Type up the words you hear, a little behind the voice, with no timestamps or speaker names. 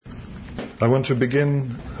I want to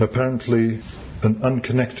begin, apparently, an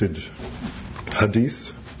unconnected hadith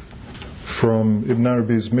from Ibn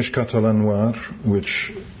Arabi's Mishkat al-Anwar,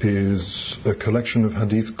 which is a collection of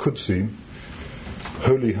hadith Qudsi,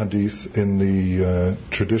 holy hadith in the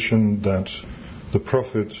tradition that the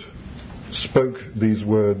Prophet spoke these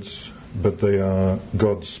words, but they are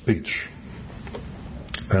God's speech.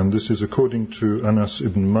 And this is according to Anas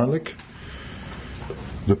ibn Malik.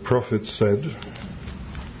 The Prophet said,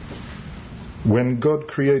 "When God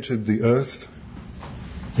created the earth,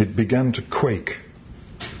 it began to quake.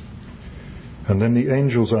 And then the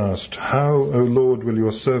angels asked, 'How, O Lord, will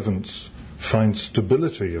your servants find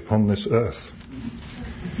stability upon this earth?'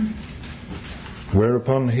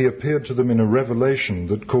 Whereupon he appeared to them in a revelation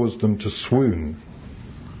that caused them to swoon.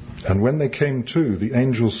 And when they came to, the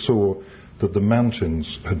angels saw that the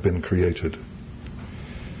mountains had been created.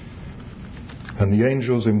 And the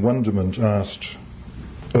angels in wonderment asked,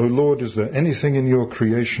 'O Lord, is there anything in your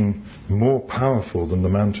creation more powerful than the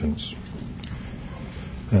mountains?'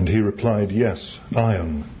 And he replied, 'Yes,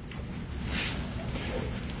 iron.'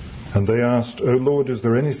 And they asked, 'O Lord, is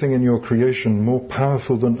there anything in your creation more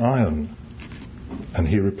powerful than iron?' And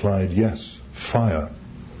he replied, 'Yes, fire.'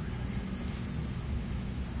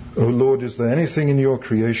 'O Lord, is there anything in your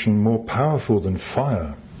creation more powerful than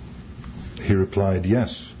fire?' He replied,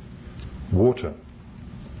 'Yes, water.'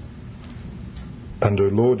 'And O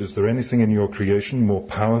Lord, is there anything in your creation more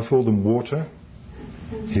powerful than water?'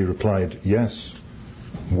 He replied, 'Yes,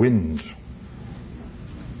 wind.'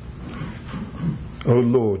 'O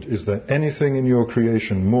Lord, is there anything in your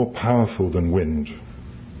creation more powerful than wind?'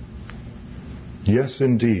 'Yes,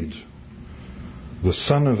 indeed, the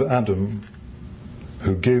son of Adam,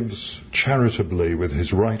 who gives charitably with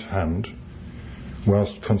his right hand,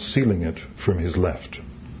 whilst concealing it from his left.'"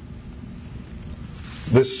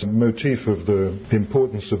 This motif of the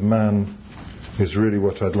importance of man is really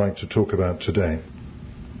what I'd like to talk about today.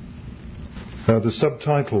 The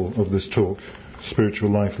subtitle of this talk, Spiritual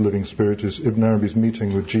Life, Living Spirit, is Ibn Arabi's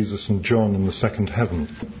meeting with Jesus and John in the second heaven.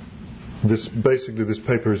 This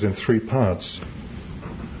paper is in three parts.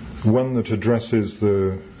 One that addresses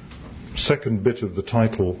the second bit of the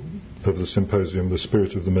title of the symposium, The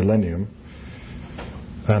Spirit of the Millennium.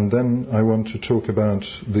 And then I want to talk about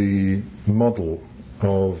the model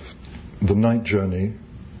of the night journey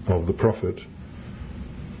of the Prophet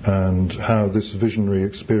and how this visionary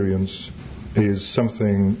experience is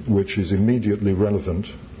something which is immediately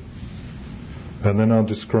relevant. And then I'll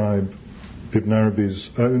describe Ibn Arabi's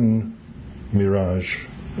own mirage,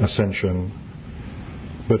 ascension,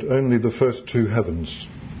 but only the first two heavens.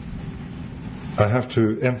 I have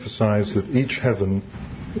to emphasize that each heaven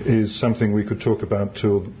is something we could talk about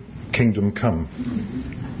till kingdom come.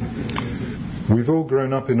 We've all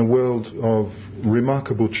grown up in a world of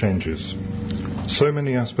remarkable changes. So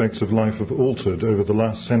many aspects of life have altered over the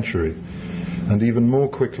last century, and even more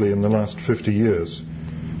quickly in the last 50 years,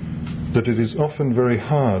 that it is often very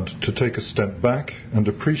hard to take a step back and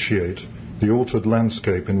appreciate the altered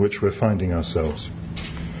landscape in which we're finding ourselves.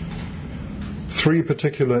 Three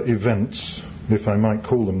particular events, if I might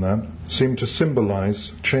call them that, seem to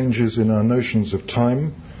symbolize changes in our notions of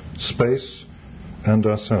time, space, and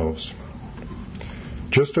ourselves.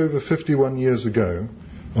 Just over 51 years ago,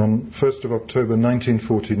 on 1st of October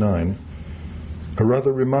 1949, a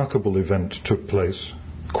rather remarkable event took place,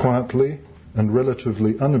 quietly and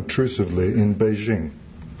relatively unobtrusively, in Beijing.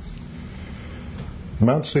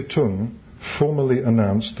 Mao Zedong formally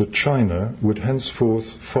announced that China would henceforth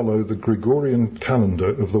follow the Gregorian calendar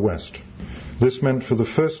of the West. This meant for the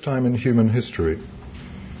first time in human history,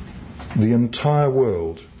 the entire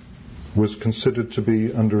world was considered to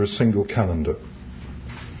be under a single calendar.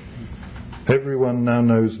 Everyone now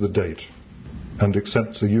knows the date and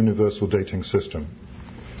accepts a universal dating system.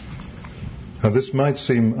 Now, this might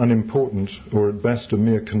seem unimportant or at best a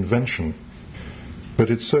mere convention, but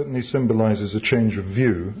it certainly symbolizes a change of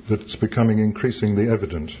view that's becoming increasingly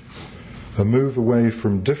evident, a move away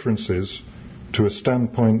from differences to a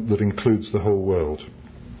standpoint that includes the whole world.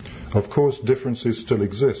 Of course, differences still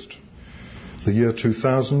exist. The year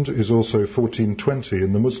 2000 is also 1420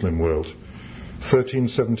 in the Muslim world,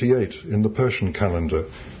 1378 in the Persian calendar,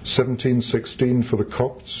 1716 for the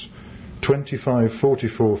Copts,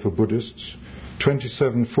 2544 for Buddhists,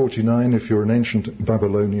 2749 if you're an ancient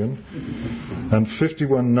Babylonian, and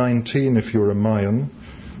 5119 if you're a Mayan,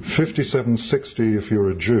 5760 if you're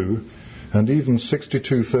a Jew, and even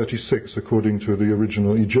 6236 according to the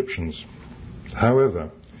original Egyptians. However,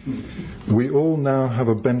 we all now have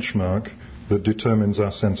a benchmark that determines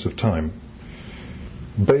our sense of time,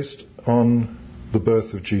 based on the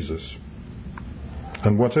birth of Jesus.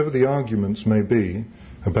 And whatever the arguments may be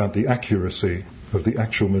about the accuracy of the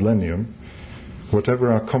actual millennium,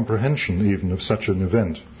 whatever our comprehension even of such an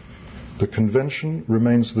event, the convention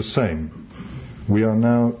remains the same. We are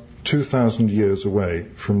now 2,000 years away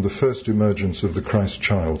from the first emergence of the Christ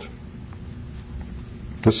child.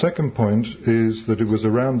 The second point is that it was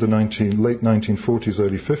around the late 1940s,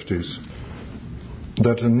 early 50s,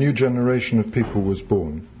 that a new generation of people was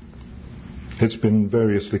born. It's been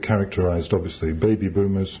variously characterized, obviously, baby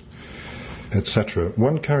boomers, etc.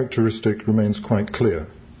 One characteristic remains quite clear,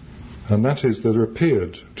 and that is that there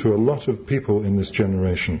appeared to a lot of people in this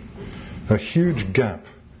generation a huge gap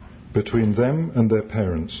between them and their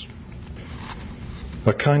parents,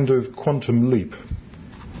 a kind of quantum leap.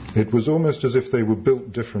 It was almost as if they were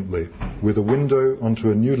built differently, with a window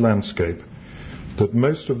onto a new landscape that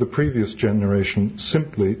most of the previous generation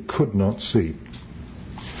simply could not see.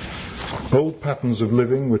 Old patterns of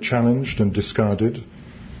living were challenged and discarded,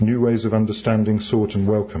 new ways of understanding sought and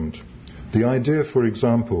welcomed. The idea, for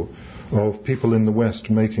example, of people in the West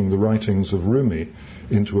making the writings of Rumi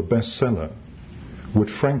into a bestseller would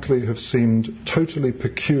frankly have seemed totally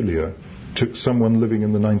peculiar to someone living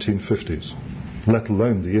in the 1950s, let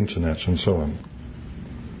alone the internet and so on.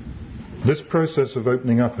 This process of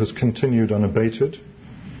opening up has continued unabated,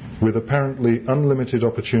 with apparently unlimited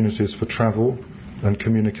opportunities for travel and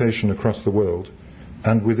communication across the world,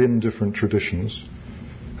 and within different traditions,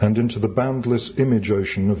 and into the boundless image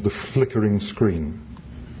ocean of the flickering screen.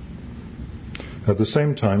 At the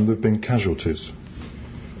same time, there have been casualties.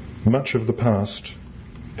 Much of the past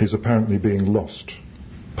is apparently being lost,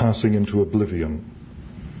 passing into oblivion,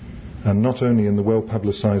 and not only in the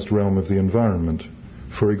well-publicized realm of the environment.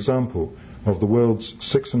 For example, of the world's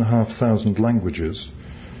 6,500 languages,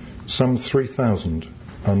 some 3,000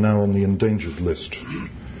 are now on the endangered list,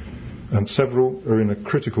 and several are in a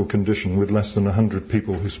critical condition with less than 100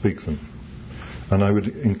 people who speak them. And I would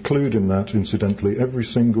include in that, incidentally, every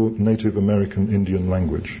single Native American Indian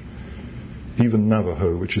language. Even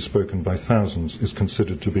Navajo, which is spoken by thousands, is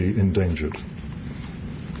considered to be endangered.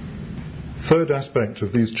 Third aspect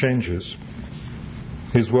of these changes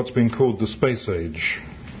is what's been called the space age,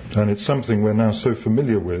 and it's something we're now so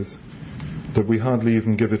familiar with that we hardly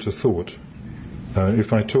even give it a thought.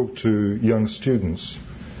 If I talk to young students,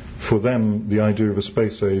 for them the idea of a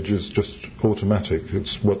space age is just automatic.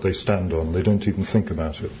 It's what they stand on. They don't even think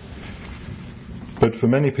about it. But for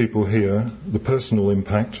many people here, the personal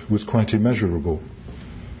impact was quite immeasurable.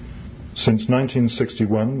 Since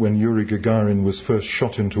 1961, when Yuri Gagarin was first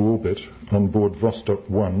shot into orbit on board Vostok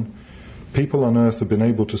 1, people on Earth have been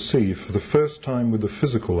able to see, for the first time with the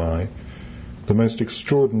physical eye, the most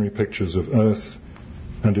extraordinary pictures of Earth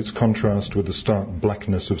and its contrast with the stark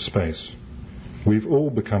blackness of space. We've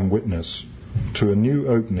all become witness to a new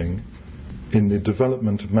opening in the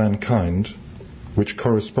development of mankind which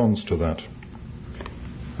corresponds to that.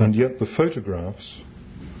 And yet the photographs,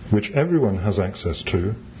 which everyone has access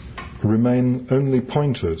to, remain only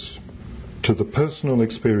pointers to the personal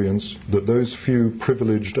experience that those few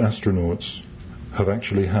privileged astronauts have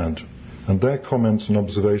actually had. And their comments and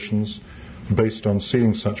observations, based on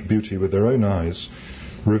seeing such beauty with their own eyes,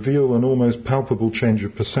 reveal an almost palpable change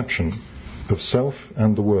of perception of self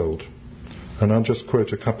and the world. And I'll just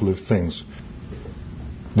quote a couple of things.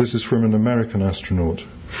 This is from an American astronaut.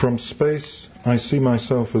 "From space, I see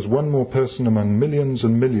myself as one more person among millions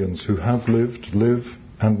and millions who have lived, live,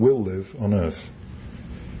 and will live on Earth.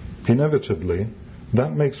 Inevitably,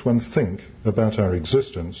 that makes one think about our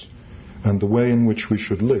existence and the way in which we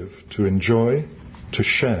should live to enjoy, to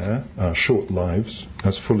share our short lives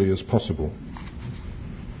as fully as possible.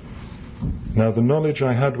 Now, the knowledge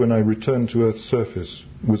I had when I returned to Earth's surface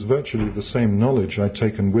was virtually the same knowledge I'd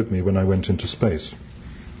taken with me when I went into space.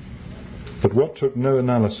 But what took no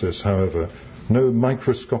analysis, however, no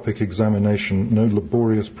microscopic examination, no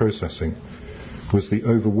laborious processing, was the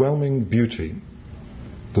overwhelming beauty,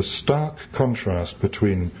 the stark contrast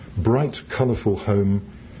between bright, colourful home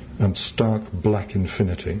and stark black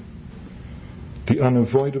infinity, the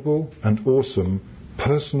unavoidable and awesome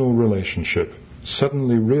personal relationship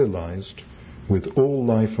suddenly realized with all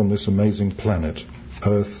life on this amazing planet,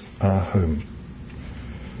 Earth, our home.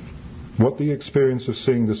 What the experience of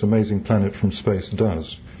seeing this amazing planet from space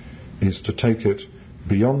does is to take it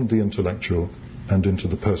beyond the intellectual and into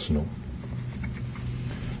the personal.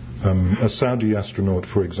 A Saudi astronaut,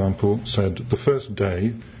 for example, said the first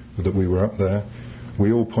day that we were up there,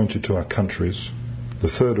 we all pointed to our countries. The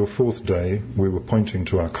third or fourth day, we were pointing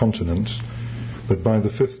to our continents. But by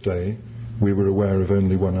the fifth day, we were aware of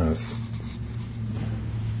only one Earth.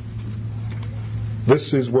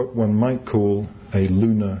 This is what one might call a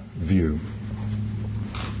lunar view.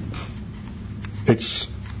 It's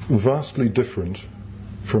vastly different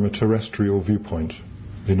from a terrestrial viewpoint.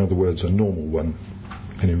 In other words, a normal one,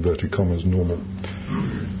 in inverted commas, normal.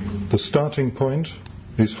 The starting point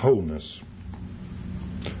is wholeness.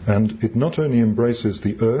 And it not only embraces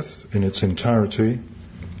the earth in its entirety,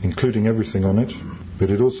 including everything on it, but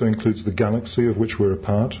it also includes the galaxy of which we're a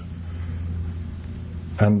part,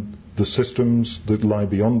 and the systems that lie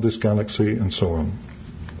beyond this galaxy, and so on.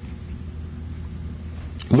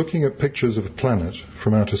 Looking at pictures of a planet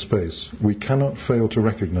from outer space, we cannot fail to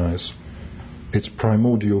recognize its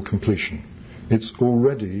primordial completion. It's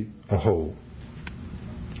already a whole.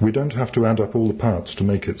 We don't have to add up all the parts to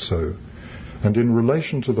make it so. And in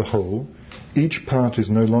relation to the whole, each part is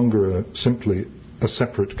no longer simply a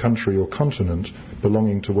separate country or continent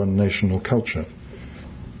belonging to one nation or culture.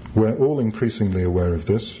 We're all increasingly aware of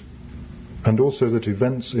this, and also that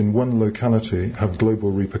events in one locality have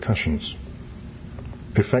global repercussions.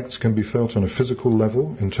 Effects can be felt on a physical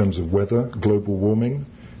level in terms of weather, global warming,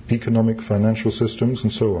 economic, financial systems,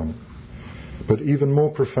 and so on. But even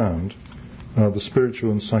more profound are the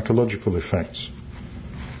spiritual and psychological effects,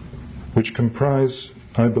 which comprise,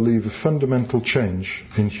 I believe, a fundamental change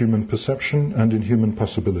in human perception and in human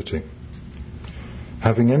possibility.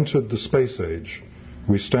 Having entered the space age,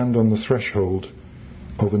 we stand on the threshold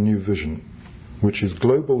of a new vision, which is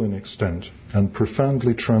global in extent and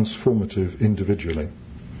profoundly transformative individually.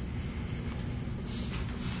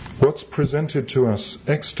 What's presented to us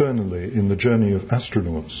externally in the journey of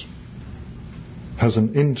astronauts has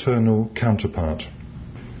an internal counterpart,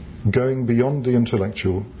 going beyond the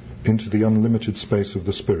intellectual into the unlimited space of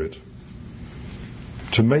the spirit.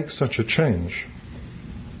 To make such a change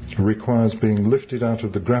requires being lifted out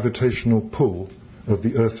of the gravitational pull of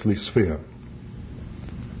the earthly sphere,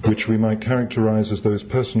 which we might characterize as those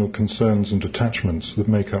personal concerns and attachments that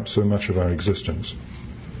make up so much of our existence.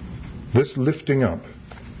 This lifting up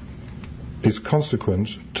is consequent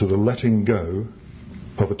to the letting go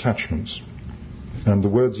of attachments. And the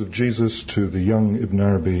words of Jesus to the young Ibn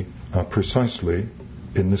Arabi are precisely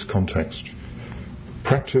in this context.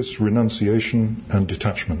 Practice renunciation and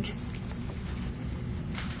detachment.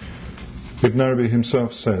 Ibn Arabi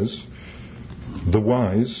himself says, "The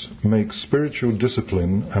wise make spiritual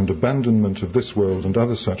discipline and abandonment of this world and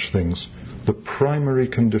other such things the primary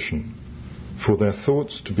condition for their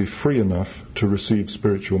thoughts to be free enough to receive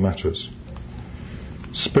spiritual matters.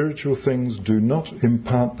 Spiritual things do not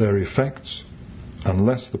impart their effects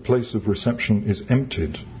unless the place of reception is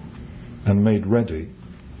emptied and made ready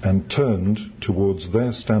and turned towards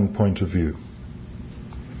their standpoint of view.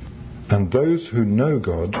 And those who know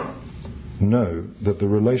God know that the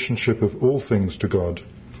relationship of all things to God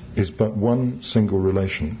is but one single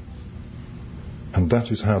relation, and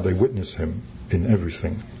that is how they witness Him in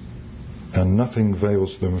everything, and nothing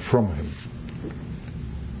veils them from Him."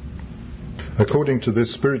 According to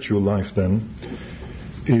this, spiritual life then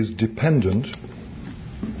is dependent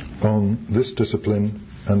on this discipline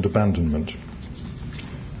and abandonment.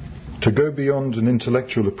 To go beyond an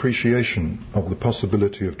intellectual appreciation of the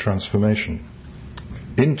possibility of transformation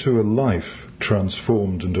into a life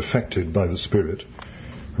transformed and affected by the Spirit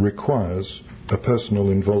requires a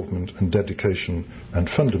personal involvement and dedication and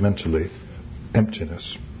fundamentally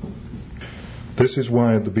emptiness. This is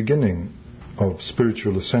why at the beginning of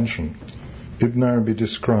spiritual ascension, Ibn Arabi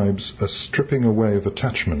describes a stripping away of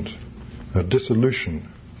attachment, a dissolution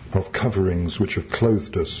of coverings which have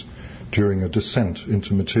clothed us during a descent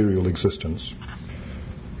into material existence.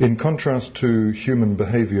 In contrast to human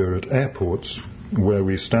behavior at airports, where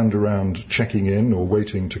we stand around checking in or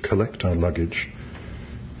waiting to collect our luggage,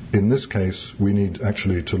 in this case we need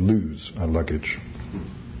actually to lose our luggage.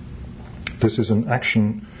 This is an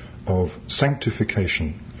action of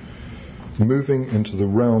sanctification, moving into the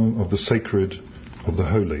realm of the sacred, of the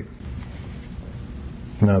holy.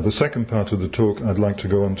 Now, the second part of the talk, I'd like to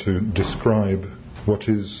go on to describe what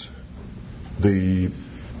is the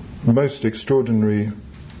most extraordinary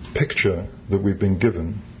picture that we've been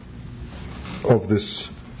given of this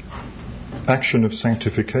action of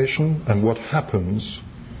sanctification and what happens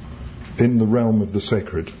in the realm of the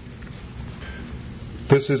sacred.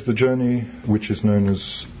 This is the journey which is known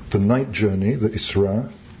as the night journey, the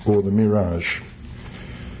Isra, or the Mirage.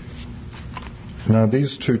 Now,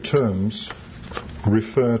 these two terms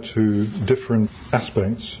refer to different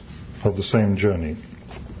aspects of the same journey.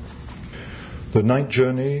 The night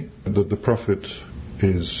journey that the Prophet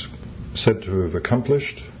is said to have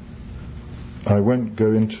accomplished, I won't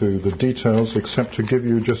go into the details except to give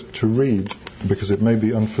you just to read, because it may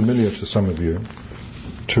be unfamiliar to some of you,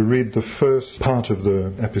 to read the first part of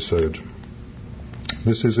the episode.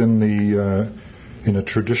 This is in the in a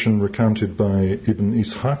tradition recounted by Ibn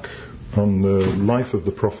Ishaq on the life of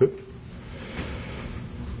the Prophet.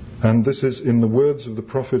 And this is in the words of the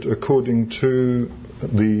Prophet according to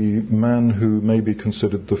the man who may be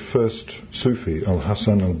considered the first Sufi,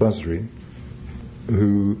 Al-Hasan al-Basri,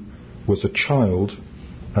 who was a child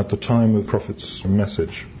at the time of the Prophet's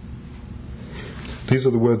message. These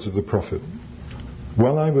are the words of the Prophet.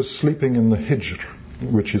 While I was sleeping in the Hijr,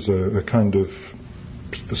 which is a kind of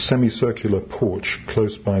semicircular porch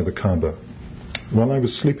close by the Kaaba, while I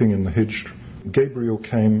was sleeping in the Hijr, Gabriel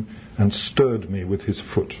came and stirred me with his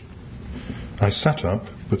foot. I sat up,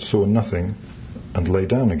 but saw nothing, and lay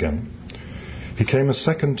down again. He came a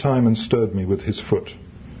second time and stirred me with his foot.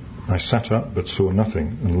 I sat up, but saw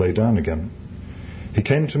nothing, and lay down again. He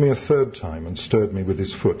came to me a third time and stirred me with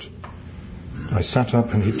his foot. I sat up,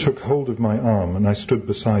 and he took hold of my arm, and I stood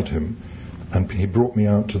beside him, and he brought me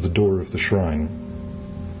out to the door of the shrine.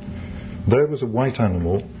 There was a white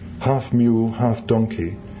animal, half mule, half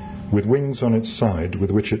donkey, with wings on its side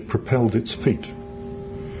with which it propelled its feet,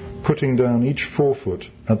 putting down each forefoot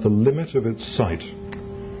at the limit of its sight,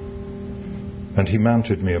 and he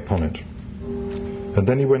mounted me upon it. And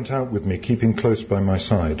then he went out with me, keeping close by my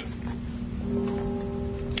side.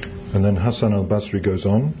 And then Hasan al-Basri goes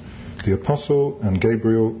on, the Apostle and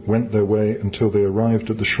Gabriel went their way until they arrived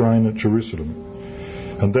at the shrine at Jerusalem.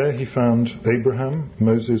 And there he found Abraham,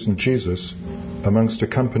 Moses and Jesus amongst a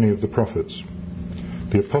company of the prophets.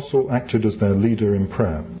 The Apostle acted as their leader in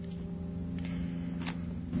prayer.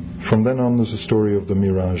 From then on there's a story of the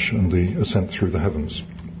Miraj and the ascent through the heavens.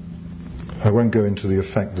 I won't go into the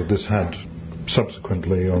effect that this had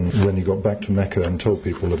subsequently on when he got back to Mecca and told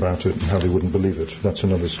people about it and how they wouldn't believe it. That's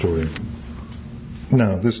another story.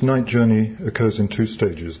 Now, this night journey occurs in two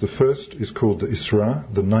stages. The first is called the Isra,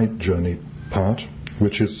 the night journey part,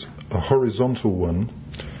 which is a horizontal one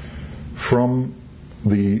from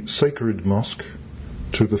the sacred mosque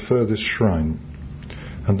to the furthest shrine.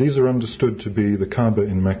 And these are understood to be the Kaaba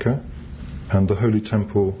in Mecca and the Holy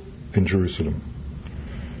Temple in Jerusalem.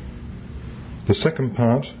 The second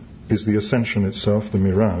part is the ascension itself, the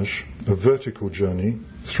Miraj, a vertical journey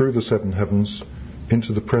through the seven heavens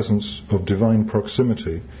into the presence of divine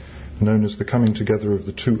proximity, known as the coming together of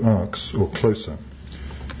the two arcs, or closer.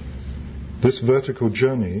 This vertical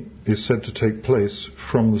journey is said to take place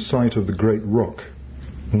from the site of the great rock,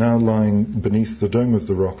 now lying beneath the dome of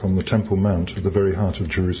the rock on the Temple Mount at the very heart of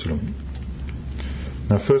Jerusalem.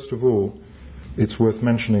 Now, first of all, it's worth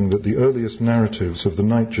mentioning that the earliest narratives of the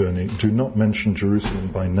night journey do not mention Jerusalem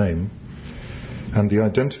by name, and the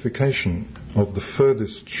identification of the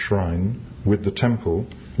furthest shrine with the temple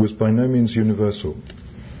was by no means universal.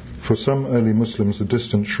 For some early Muslims, the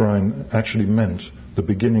distant shrine actually meant the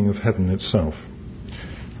beginning of heaven itself,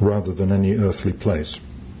 rather than any earthly place.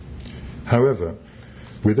 However,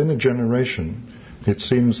 within a generation, it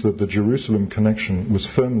seems that the Jerusalem connection was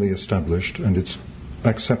firmly established, and it's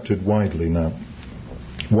accepted widely now.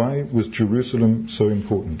 Why was Jerusalem so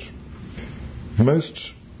important?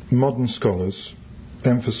 Most modern scholars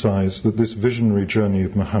emphasize that this visionary journey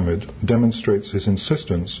of Muhammad demonstrates his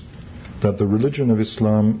insistence that the religion of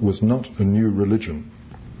Islam was not a new religion.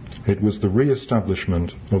 It was the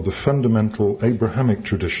re-establishment of the fundamental Abrahamic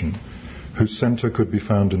tradition whose center could be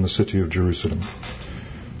found in the city of Jerusalem.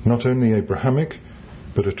 Not only Abrahamic,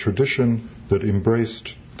 but a tradition that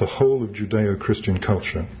embraced the whole of Judeo-Christian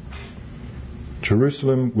culture.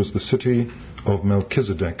 Jerusalem was the city of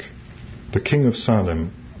Melchizedek, the king of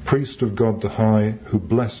Salem, priest of God the High, who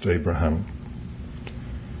blessed Abraham.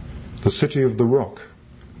 The city of the rock,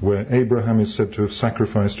 where Abraham is said to have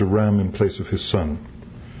sacrificed a ram in place of his son,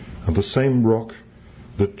 and the same rock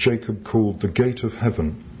that Jacob called the gate of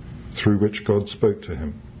heaven, through which God spoke to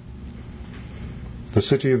him. The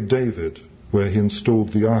city of David, where he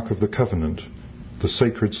installed the Ark of the Covenant, the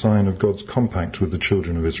sacred sign of God's compact with the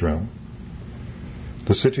children of Israel.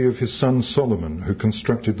 The city of his son Solomon, who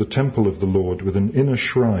constructed the temple of the Lord with an inner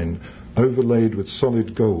shrine overlaid with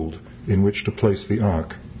solid gold in which to place the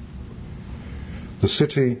ark. The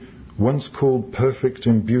city, once called perfect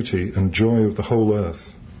in beauty and joy of the whole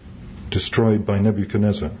earth, destroyed by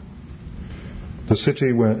Nebuchadnezzar. The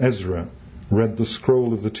city where Ezra read the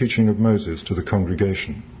scroll of the teaching of Moses to the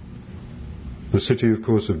congregation. The city, of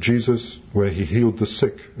course, of Jesus, where he healed the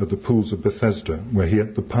sick at the pools of Bethesda, where he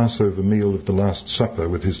ate the Passover meal of the Last Supper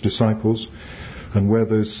with his disciples, and where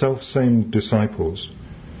those self-same disciples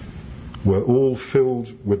were all filled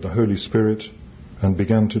with the Holy Spirit and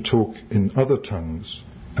began to talk in other tongues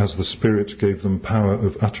as the Spirit gave them power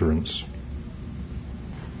of utterance.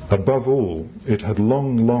 Above all, it had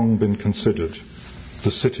long been considered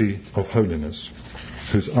the city of holiness,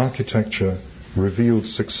 whose architecture revealed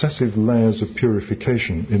successive layers of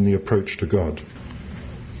purification in the approach to God.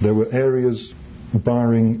 There were areas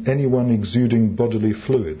barring anyone exuding bodily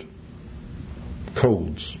fluid,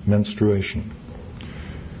 colds, menstruation.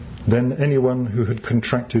 Then anyone who had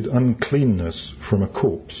contracted uncleanness from a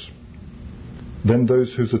corpse. Then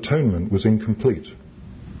those whose atonement was incomplete.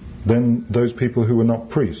 Then those people who were not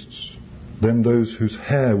priests. Then those whose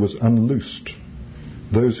hair was unloosed.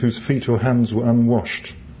 Those whose feet or hands were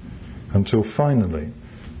unwashed. Until finally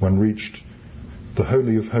one reached the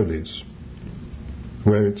Holy of Holies,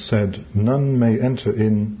 where it said, "None may enter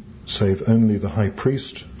in save only the high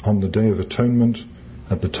priest on the Day of Atonement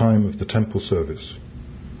at the time of the temple service."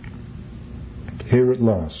 Here at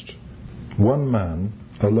last, one man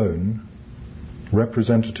alone,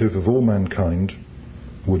 representative of all mankind,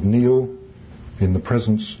 would kneel in the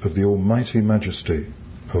presence of the almighty majesty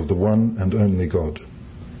of the one and only God,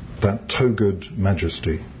 that togaed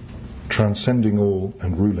majesty, transcending all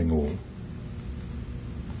and ruling all.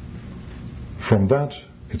 From that,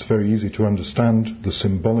 it's very easy to understand the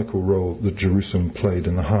symbolical role that Jerusalem played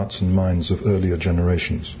in the hearts and minds of earlier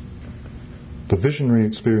generations. The visionary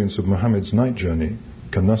experience of Muhammad's night journey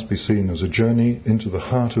can thus be seen as a journey into the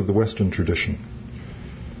heart of the Western tradition,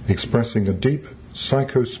 expressing a deep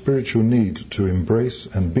psycho-spiritual need to embrace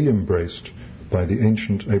and be embraced by the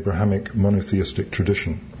ancient Abrahamic monotheistic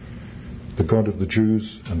tradition, the God of the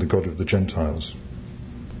Jews and the God of the Gentiles.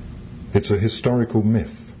 It's a historical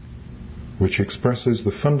myth which expresses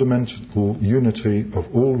the fundamental unity of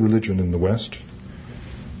all religion in the West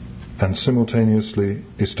and simultaneously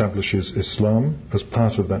establishes Islam as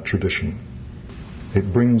part of that tradition.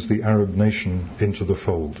 It brings the Arab nation into the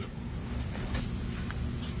fold.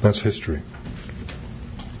 That's history.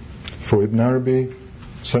 For Ibn Arabi,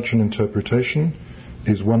 such an interpretation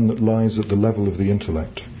is one that lies at the level of the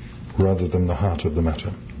intellect rather than the heart of the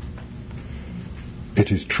matter.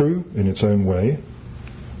 It is true in its own way,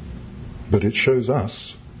 but it shows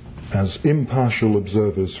us as impartial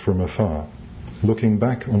observers from afar, looking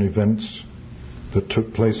back on events that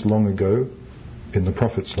took place long ago in the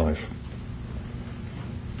Prophet's life.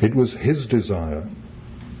 It was his desire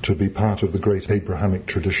to be part of the great Abrahamic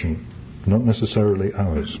tradition, not necessarily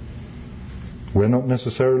ours. We're not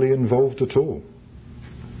necessarily involved at all.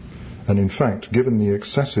 And in fact, given the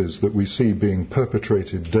excesses that we see being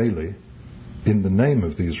perpetrated daily in the name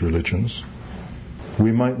of these religions,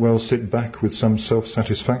 we might well sit back with some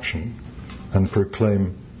self-satisfaction and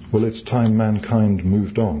proclaim, well, it's time mankind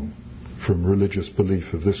moved on from religious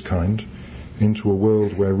belief of this kind into a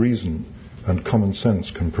world where reason and common sense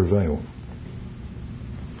can prevail.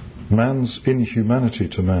 Man's inhumanity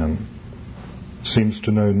to man seems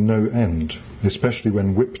to know no end, especially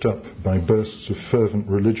when whipped up by bursts of fervent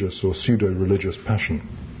religious or pseudo-religious passion.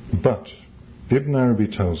 But Ibn Arabi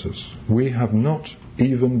tells us we have not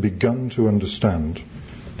even begun to understand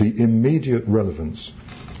the immediate relevance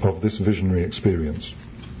of this visionary experience.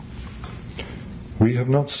 We have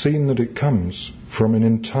not seen that it comes from an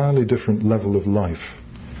entirely different level of life,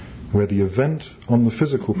 where the event on the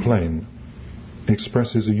physical plane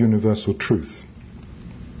expresses a universal truth,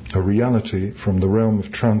 a reality from the realm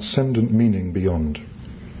of transcendent meaning beyond.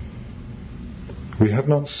 We have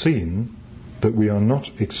not seen that we are not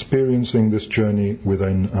experiencing this journey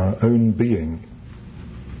within our own being,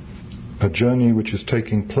 a journey which is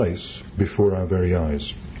taking place before our very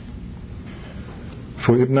eyes.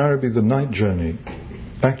 For Ibn Arabi, the night journey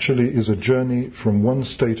actually is a journey from one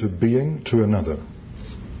state of being to another.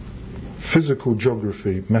 Physical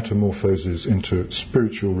geography metamorphoses into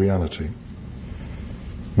spiritual reality.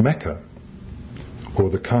 Mecca, or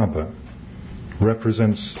the Kaaba,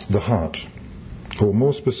 represents the heart, or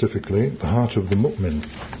more specifically, the heart of the mu'min,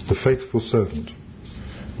 the faithful servant,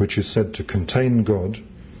 which is said to contain God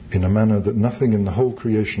in a manner that nothing in the whole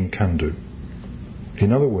creation can do.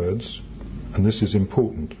 In other words, and this is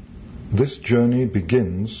important, this journey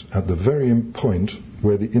begins at the very point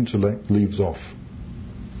where the intellect leaves off.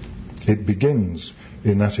 It begins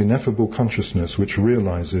in that ineffable consciousness which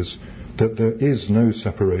realizes that there is no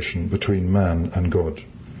separation between man and God,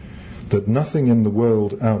 that nothing in the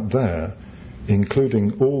world out there,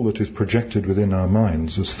 including all that is projected within our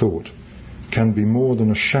minds as thought, can be more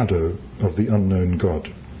than a shadow of the unknown God.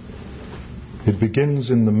 It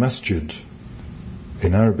begins in the masjid,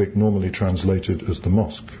 in Arabic normally translated as the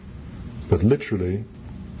mosque, but literally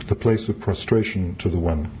the place of prostration to the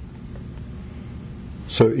One.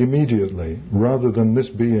 So immediately, rather than this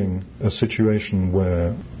being a situation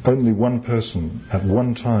where only one person at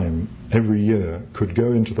one time every year could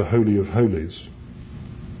go into the Holy of Holies,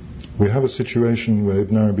 we have a situation where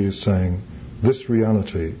Ibn Arabi is saying this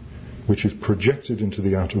reality, which is projected into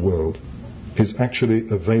the outer world, is actually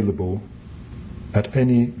available at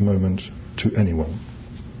any moment to anyone.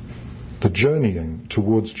 The journeying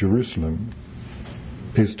towards Jerusalem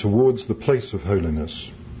is towards the place of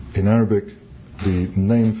holiness. In Arabic, the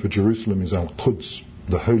name for Jerusalem is Al-Quds,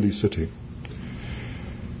 the holy city.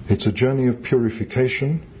 It's a journey of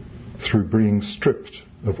purification through being stripped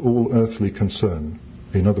of all earthly concern,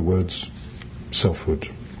 in other words, selfhood.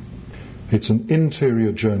 It's an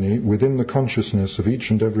interior journey within the consciousness of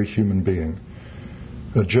each and every human being,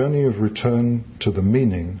 a journey of return to the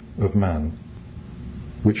meaning of man,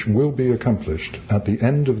 which will be accomplished at the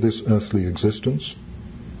end of this earthly existence,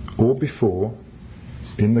 or before,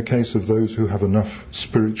 in the case of those who have enough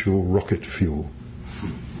spiritual rocket fuel.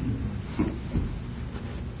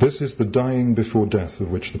 This is the dying before death of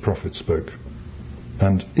which the Prophet spoke.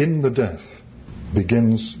 And in the death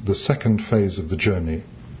begins the second phase of the journey,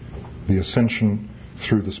 the ascension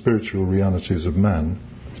through the spiritual realities of man,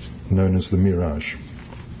 known as the Miraj.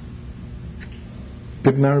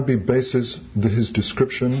 Ibn Arabi bases his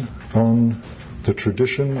description on the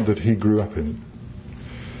tradition that he grew up in.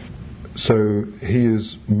 So he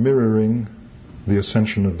is mirroring the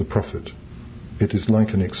ascension of the Prophet. It is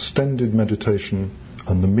like an extended meditation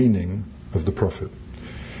on the meaning of the Prophet.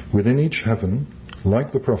 Within each heaven,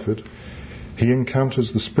 like the Prophet, he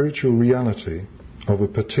encounters the spiritual reality of a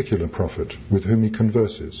particular Prophet with whom he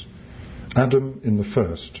converses. Adam in the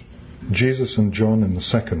first, Jesus and John in the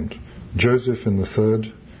second, Joseph in the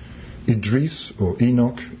third, Idris or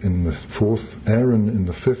Enoch in the fourth, Aaron in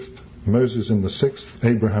the fifth, Moses in the sixth,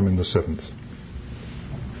 Abraham in the seventh.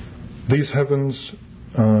 These heavens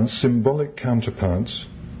are symbolic counterparts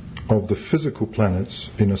of the physical planets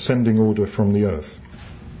in ascending order from the Earth: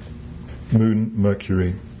 Moon,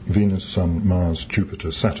 Mercury, Venus, Sun, Mars,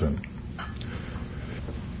 Jupiter, Saturn.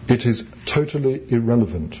 It is totally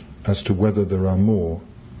irrelevant as to whether there are more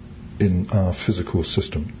in our physical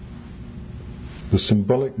system. The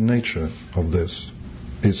symbolic nature of this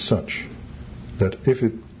is such that if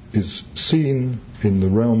it is seen in the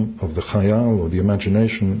realm of the khayal or the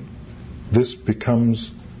imagination, this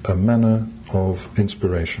becomes a manner of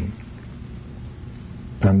inspiration.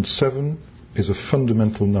 And 7 is a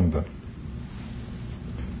fundamental number.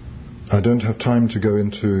 I don't have time to go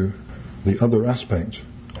into the other aspect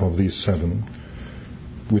of these 7,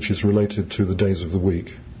 which is related to the days of the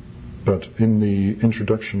week. But in the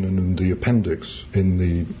introduction and in the appendix, in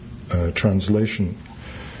the translation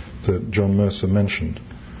that John Mercer mentioned,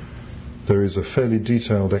 there is a fairly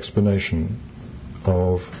detailed explanation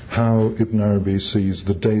of how Ibn Arabi sees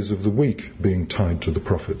the days of the week being tied to the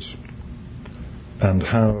prophets, and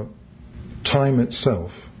how time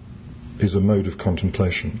itself is a mode of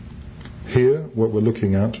contemplation. Here, what we're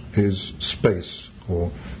looking at is space,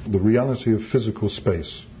 or the reality of physical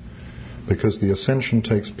space, because the ascension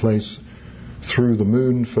takes place through the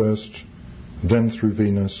moon first, then through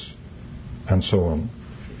Venus, and so on.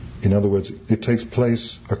 In other words, it takes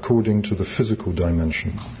place according to the physical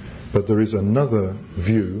dimension. But there is another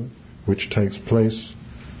view which takes place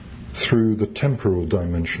through the temporal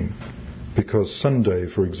dimension, because Sunday,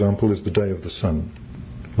 for example, is the day of the sun,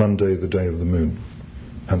 Monday the day of the moon,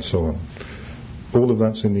 and so on. All of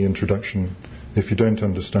that's in the introduction. If you don't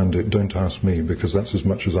understand it, don't ask me, because that's as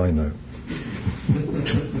much as I know.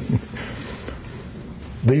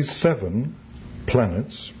 These 7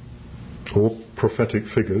 planets, or prophetic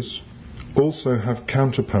figures, also have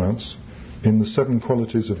counterparts in the 7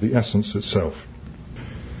 qualities of the essence itself,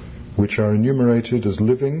 which are enumerated as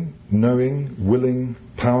living, knowing, willing,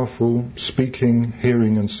 powerful, speaking,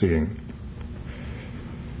 hearing and seeing.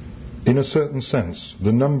 In a certain sense,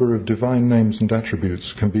 the number of divine names and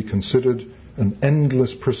attributes can be considered an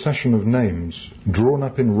endless procession of names drawn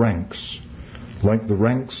up in ranks, like the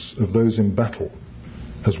ranks of those in battle,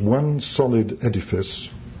 as one solid edifice,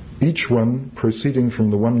 each one proceeding from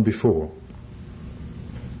the one before.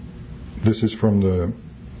 This is from the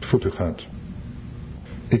Futuhat.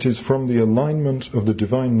 It is from the alignment of the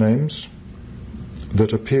divine names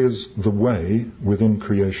that appears the way within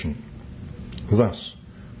creation. Thus,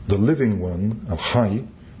 the living one, Al-Hayy,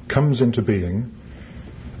 comes into being,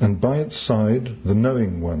 and by its side the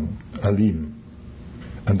knowing one, Alim.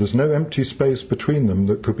 And there's no empty space between them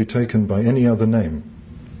that could be taken by any other name.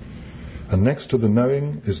 And next to the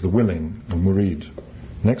knowing is the willing, Al-Murid.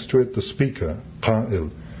 Next to it the speaker,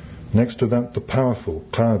 Qa'il. Next to that the powerful,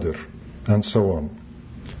 Qadir, and so on.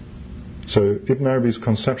 So Ibn Arabi's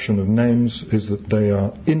conception of names is that they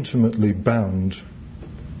are intimately bound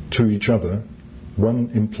to each other.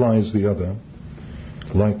 One implies the other,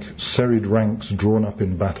 like serried ranks drawn up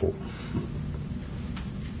in battle.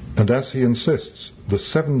 And as he insists, the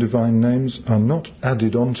 7 divine names are not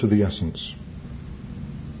added on to the essence.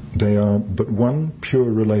 They are but one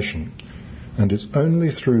pure relation, and it's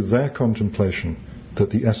only through their contemplation that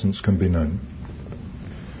the essence can be known.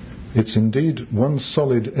 It's indeed one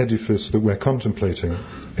solid edifice that we're contemplating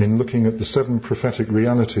in looking at the 7 prophetic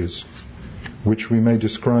realities, which we may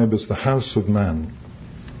describe as the house of man.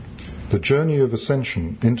 The journey of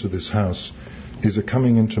ascension into this house is a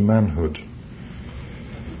coming into manhood.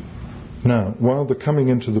 Now, while the coming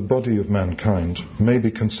into the body of mankind may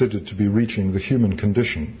be considered to be reaching the human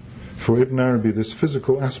condition, for Ibn Arabi this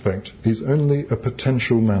physical aspect is only a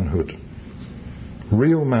potential manhood.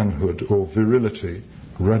 Real manhood or virility,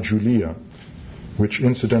 rajuliya, which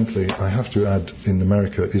incidentally I have to add in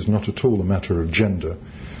America is not at all a matter of gender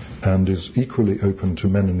and is equally open to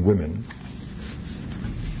men and women.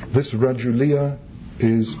 This rajuliya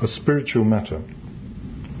is a spiritual matter.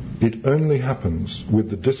 It only happens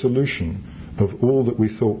with the dissolution of all that we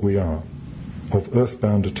thought we are, of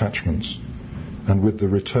earthbound attachments, and with the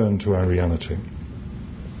return to our reality.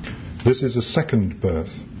 This is a second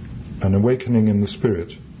birth, an awakening in the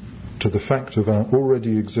spirit to the fact of our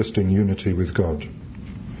already existing unity with God,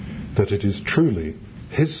 that it is truly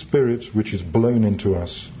His Spirit which is blown into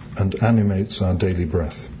us and animates our daily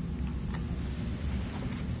breath.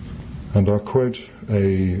 And I'll quote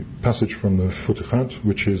a passage from the Futuhat,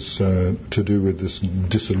 which is to do with this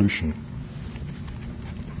dissolution.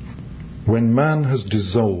 When man has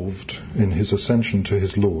dissolved in his ascension to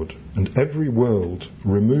his Lord, and every world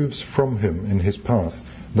removes from him in his path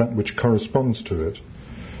that which corresponds to it,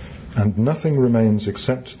 and nothing remains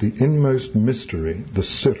except the inmost mystery, the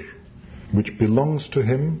sir, which belongs to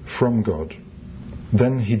him from God,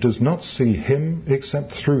 then he does not see him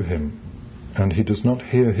except through him, and he does not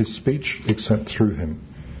hear his speech except through him.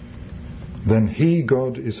 Then he,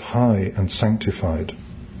 God, is high and sanctified,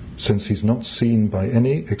 since he's not seen by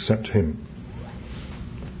any except him.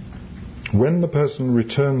 When the person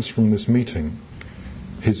returns from this meeting,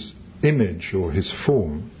 his image or his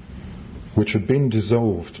form, which had been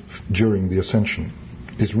dissolved during the ascension,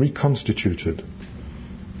 is reconstituted,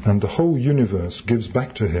 and the whole universe gives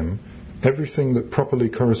back to him everything that properly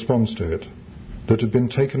corresponds to it, that had been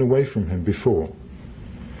taken away from him before.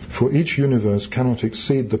 For each universe cannot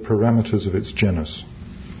exceed the parameters of its genus.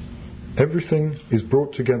 Everything is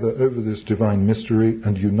brought together over this divine mystery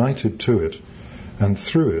and united to it, and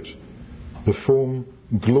through it the form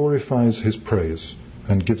glorifies his praise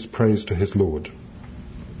and gives praise to his Lord.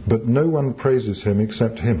 But no one praises him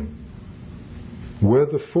except him. Were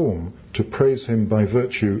the form to praise him by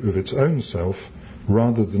virtue of its own self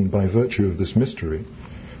rather than by virtue of this mystery,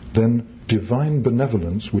 then divine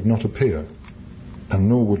benevolence would not appear, and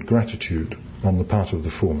nor would gratitude on the part of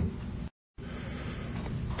the form.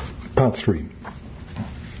 Part 3.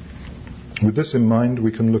 With this in mind,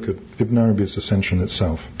 we can look at Ibn Arabi's ascension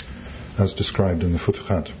itself, as described in the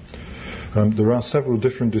Futuhat. There are several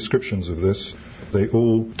different descriptions of this. They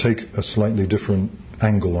all take a slightly different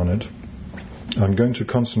angle on it. I'm going to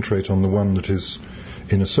concentrate on the one that is,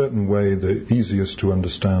 in a certain way, the easiest to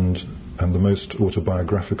understand and the most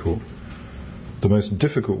autobiographical. The most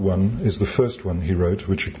difficult one is the first one he wrote,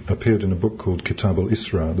 which appeared in a book called Kitab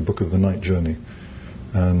al-Isra, the Book of the Night Journey.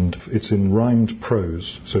 And it's in rhymed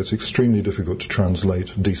prose, so it's extremely difficult to translate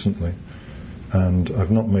decently. And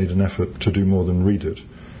I've not made an effort to do more than read it.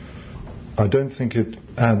 I don't think it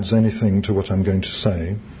adds anything to what I'm going to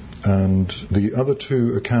say. And the other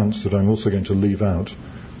two accounts that I'm also going to leave out,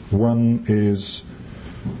 one is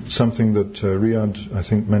something that Riyadh, I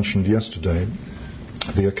think, mentioned yesterday,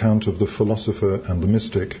 the account of the philosopher and the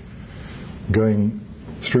mystic going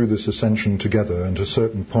through this ascension together, and at a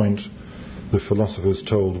certain point the philosopher's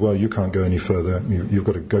told, well, you can't go any further, you've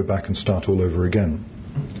got to go back and start all over again.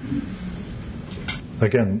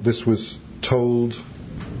 Again, this was told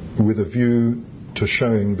with a view to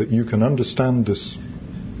showing that you can understand this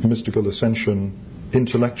mystical ascension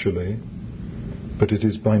intellectually, but it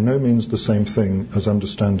is by no means the same thing as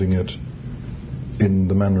understanding it in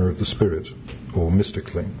the manner of the spirit, or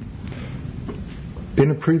mystically.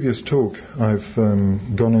 In a previous talk, I've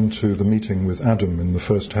gone into the meeting with Adam in the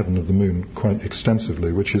first heaven of the moon quite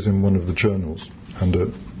extensively, which is in one of the journals, and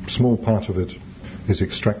a small part of it is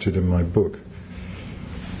extracted in my book.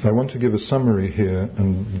 I want to give a summary here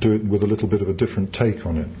and do it with a little bit of a different take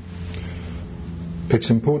on it. It's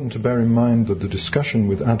important to bear in mind that the discussion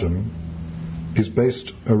with Adam is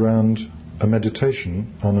based around a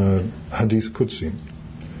meditation on a Hadith Qudsi.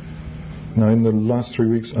 Now, in the last 3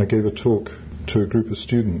 weeks, I gave a talk to a group of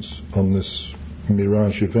students on this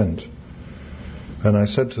Mirage event, and I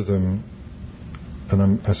said to them,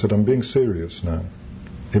 I said, I'm being serious now.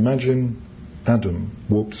 Imagine Adam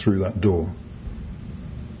walked through that door.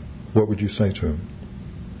 What would you say to him?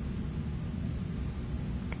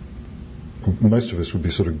 most of us would be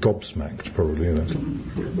sort of gobsmacked, probably.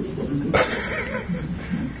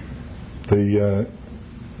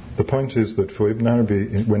 The point is that for Ibn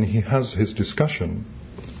Arabi, when he has his discussion,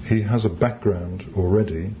 he has a background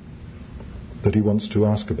already that he wants to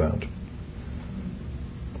ask about.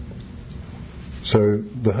 So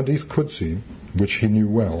the Hadith Qudsi, which he knew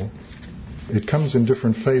well, it comes in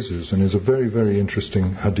different phases and is a very, very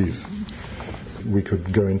interesting hadith. We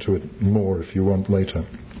could go into it more if you want later.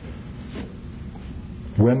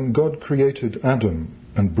 When God created Adam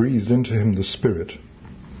and breathed into him the spirit,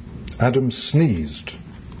 Adam sneezed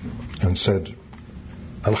and said,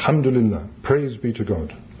 Alhamdulillah, praise be to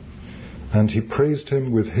God. And he praised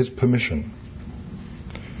him with his permission.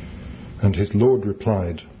 And his Lord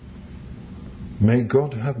replied, May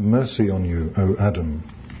God have mercy on you, O Adam.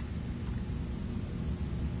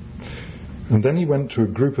 And then he went to a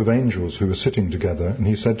group of angels who were sitting together, and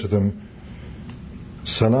he said to them,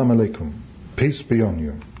 Salam alaikum, peace be on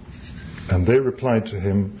you. And they replied to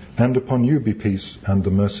him, And upon you be peace and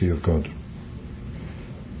the mercy of God.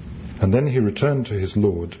 And then he returned to his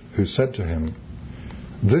Lord, who said to him,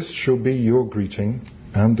 This shall be your greeting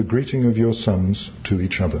and the greeting of your sons to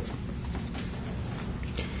each other.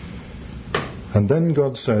 And then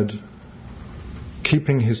God said,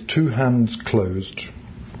 keeping his two hands closed,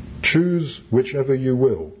 Choose whichever you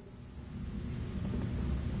will.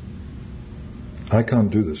 I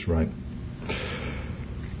can't do this right.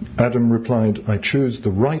 Adam replied, I choose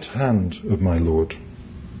the right hand of my Lord,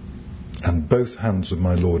 and both hands of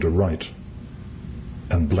my Lord are right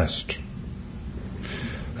and blessed.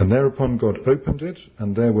 And thereupon God opened it,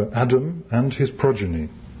 and there were Adam and his progeny.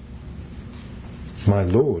 My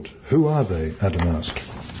Lord, who are they? Adam asked.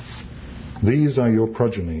 These are your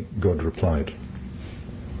progeny, God replied.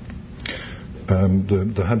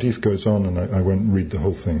 The hadith goes on, and I won't read the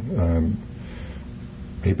whole thing.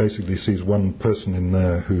 He basically sees one person in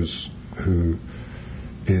there who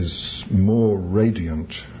is more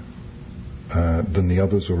radiant than the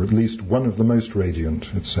others, or at least one of the most radiant,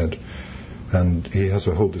 it's said. And he has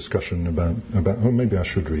a whole discussion about oh, maybe I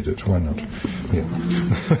should read it, why not? Yeah.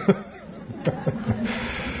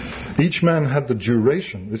 Each man had the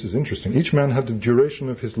duration, this is interesting, each man had the duration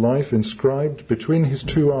of his life inscribed between his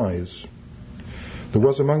two eyes. There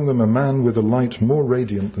was among them a man with a light more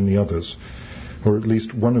radiant than the others, or at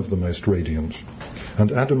least one of the most radiant.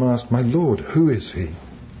 And Adam asked, My Lord, who is he?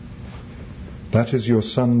 That is your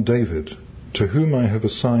son David, to whom I have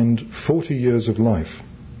assigned 40 years of life.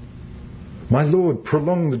 My Lord,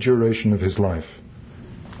 prolong the duration of his life.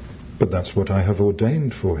 But that's what I have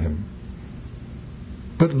ordained for him.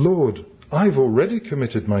 But Lord, I've already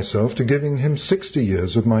committed myself to giving him 60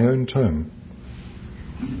 years of my own term.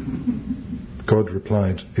 God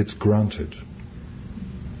replied, It's granted.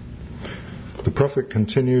 The Prophet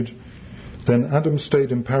continued, Then Adam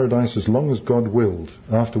stayed in paradise as long as God willed,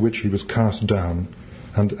 after which he was cast down,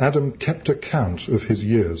 and Adam kept account of his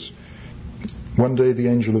years. One day the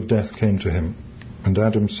angel of death came to him, and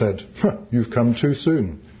Adam said, You've come too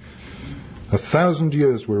soon. 1,000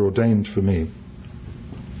 years were ordained for me.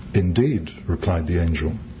 Indeed, replied the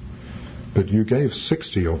angel, but you gave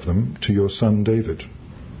 60 of them to your son David.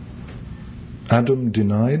 Adam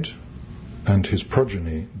denied, and his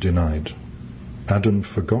progeny denied. Adam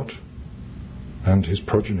forgot, and his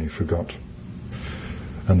progeny forgot.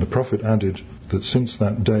 And the Prophet added that since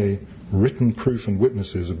that day, written proof and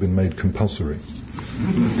witnesses have been made compulsory.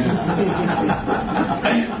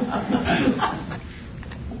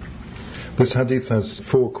 This hadith has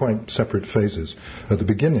 4 quite separate phases. At the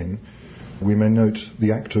beginning, we may note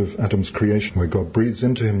the act of Adam's creation, where God breathes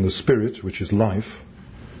into him the spirit, which is life,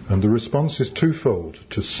 and the response is twofold: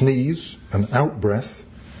 to sneeze, an out-breath,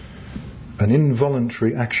 an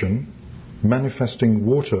involuntary action, manifesting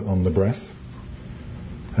water on the breath,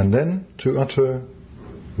 and then to utter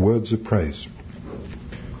words of praise.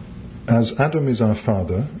 As Adam is our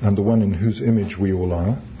father, and the one in whose image we all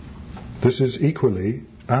are, this is equally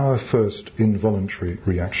our first involuntary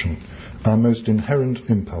reaction, our most inherent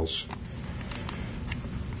impulse,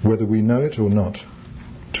 whether we know it or not,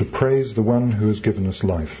 to praise the one who has given us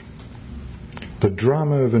life. The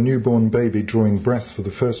drama of a newborn baby drawing breath for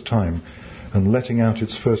the first time and letting out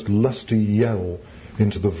its first lusty yell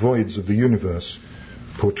into the voids of the universe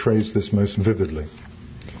portrays this most vividly.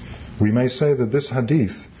 We may say that this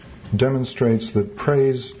hadith demonstrates that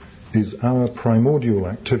praise is our primordial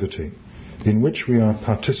activity, in which we are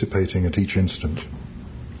participating at each instant.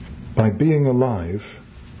 By being alive,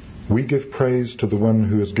 we give praise to the one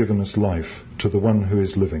who has given us life, to the one who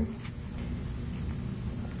is living.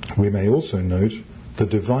 We may also note the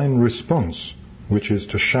divine response, which is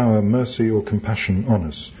to shower mercy or compassion on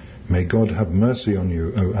us, May God have mercy on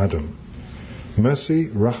you, O Adam. Mercy,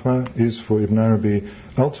 rahmah, is for Ibn Arabi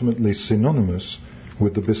ultimately synonymous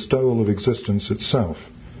with the bestowal of existence itself,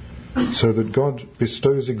 so that God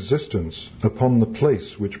bestows existence upon the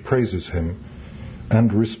place which praises him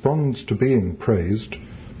and responds to being praised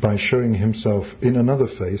by showing himself in another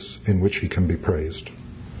face in which he can be praised.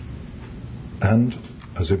 And,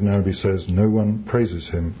 as Ibn Arabi says, no one praises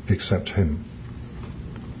him except him.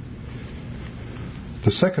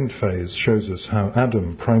 The second phase shows us how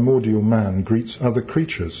Adam, primordial man, greets other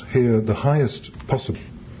creatures, here the highest possible,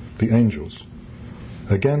 the angels.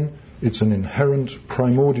 Again, it's an inherent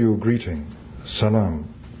primordial greeting,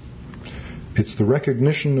 salam. It's the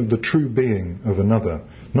recognition of the true being of another,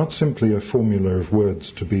 not simply a formula of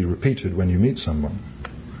words to be repeated when you meet someone.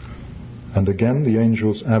 And again, the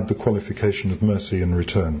angels add the qualification of mercy in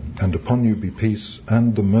return, and upon you be peace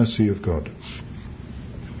and the mercy of God.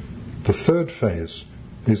 The third phase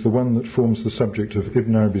is the one that forms the subject of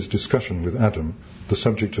Ibn Arabi's discussion with Adam, the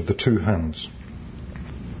subject of the two hands.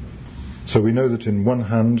 So we know that in one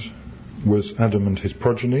hand was Adam and his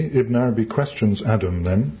progeny. Ibn Arabi questions Adam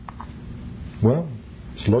then. Well,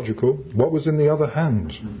 it's logical. What was in the other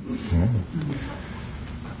hand?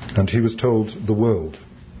 And he was told the world.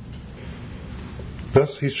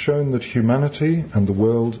 Thus he's shown that humanity and the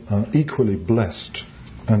world are equally blessed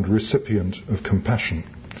and recipient of compassion.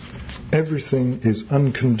 Everything is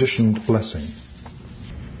unconditioned blessing.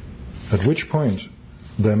 At which point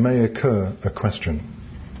there may occur a question.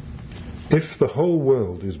 If the whole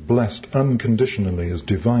world is blessed unconditionally as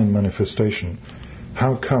divine manifestation,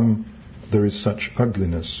 how come there is such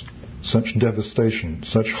ugliness, such devastation,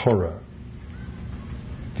 such horror?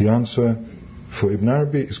 The answer for Ibn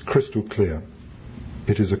Arabi is crystal clear.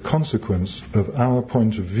 It is a consequence of our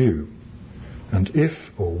point of view, and if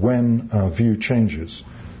or when our view changes,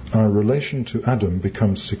 our relation to Adam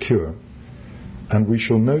becomes secure, and we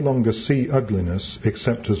shall no longer see ugliness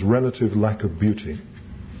except as relative lack of beauty.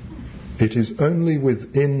 It is only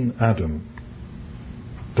within Adam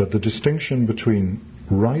that the distinction between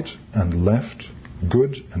right and left,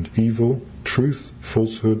 good and evil, truth,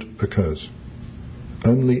 falsehood occurs.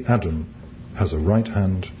 Only Adam has a right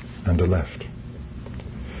hand and a left.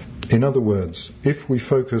 In other words, if we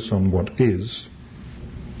focus on what is,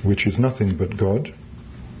 which is nothing but God,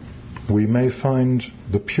 we may find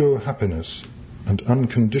the pure happiness and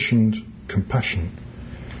unconditioned compassion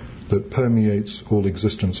that permeates all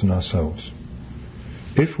existence in ourselves.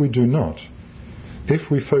 If we do not, if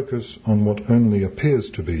we focus on what only appears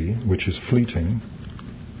to be, which is fleeting,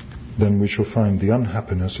 then we shall find the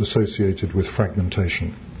unhappiness associated with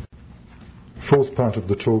fragmentation. Fourth part of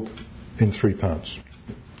the talk in 3 parts.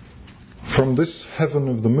 From this heaven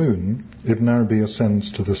of the moon, Ibn Arabi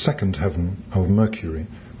ascends to the second heaven of Mercury,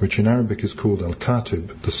 which in Arabic is called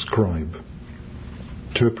Al-Katib, the scribe.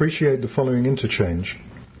 To appreciate the following interchange,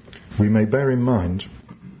 we may bear in mind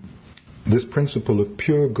this principle of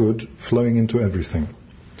pure good flowing into everything.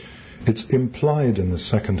 It's implied in the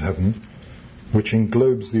second heaven, which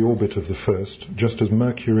englobes the orbit of the first, just as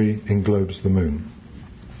Mercury englobes the moon.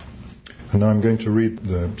 And now I'm going to read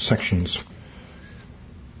the sections.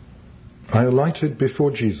 I alighted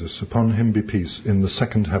before Jesus, upon him be peace, in the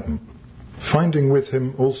second heaven, finding with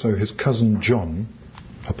him also his cousin John,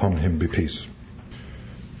 upon him be peace.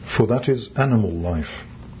 For that is animal life.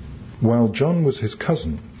 While John was his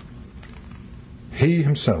cousin, he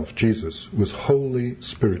himself, Jesus, was wholly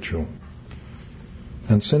spiritual.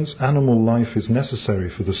 And since animal life is necessary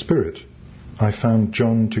for the spirit, I found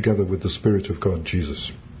John together with the Spirit of God,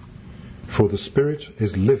 Jesus. For the spirit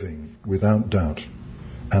is living without doubt,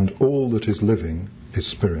 and all that is living is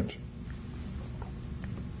spirit.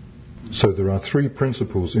 So there are 3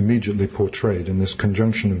 principles immediately portrayed in this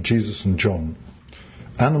conjunction of Jesus and John.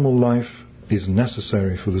 Animal life is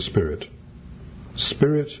necessary for the spirit.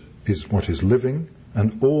 Spirit is what is living,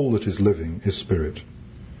 and all that is living is spirit.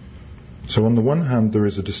 So on the one hand there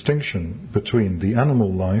is a distinction between the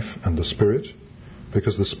animal life and the spirit,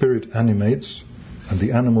 because the spirit animates and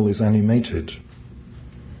the animal is animated.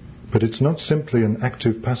 But it's not simply an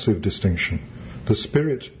active-passive distinction. The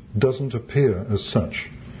spirit doesn't appear as such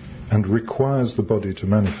and requires the body to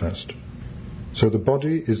manifest. So the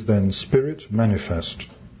body is then spirit manifest,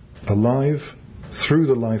 alive through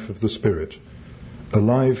the life of the spirit,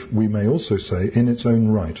 alive, we may also say, in its own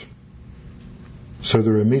right. So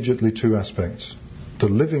there are immediately 2 aspects. The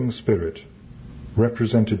living spirit,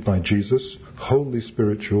 represented by Jesus, wholly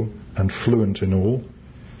spiritual and fluent in all,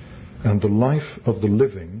 and the life of the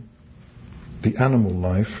living, the animal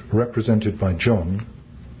life, represented by John,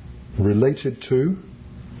 related to,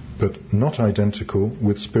 but not identical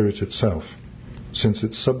with spirit itself, since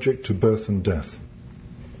it's subject to birth and death.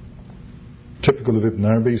 Typical of Ibn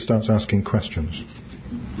Arabi, he starts asking questions.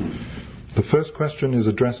 The first question is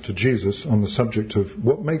addressed to Jesus on the subject of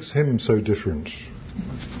what makes him so different.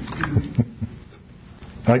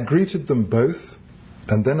 I greeted them both,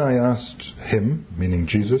 and then I asked him, meaning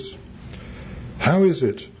Jesus, how is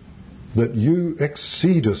it that you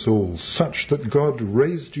exceed us all, such that God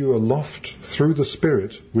raised you aloft through the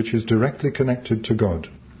Spirit, which is directly connected to God?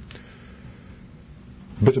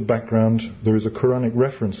 Bit of background, there is a Quranic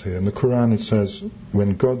reference here. In the Quran it says,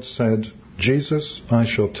 when God said, Jesus, I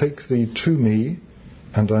shall take thee to me,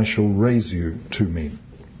 and I shall raise you to me.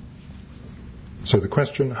 So the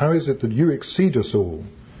question, how is it that you exceed us all,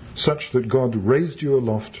 such that God raised you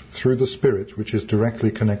aloft through the Spirit, which is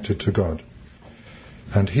directly connected to God?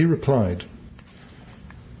 And he replied,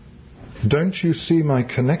 don't you see my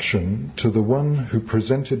connection to the one who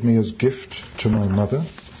presented me as gift to my mother?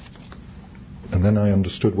 And then I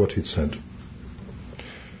understood what he'd said.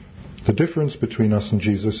 The difference between us and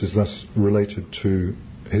Jesus is thus related to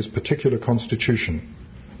his particular constitution,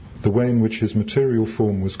 the way in which his material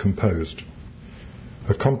form was composed.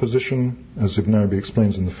 A composition, as Ibn Arabi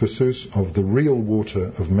explains in the Fusus, of the real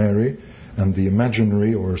water of Mary and the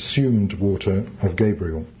imaginary or assumed water of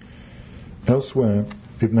Gabriel. Elsewhere,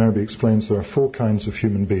 Ibn Arabi explains there are 4 kinds of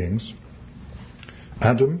human beings.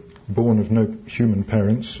 Adam, born of no human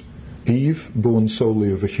parents. Eve, born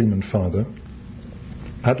solely of a human father.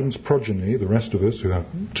 Adam's progeny, the rest of us who have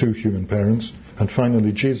 2 human parents. And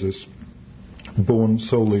finally Jesus, born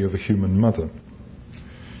solely of a human mother.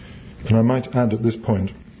 And I might add at this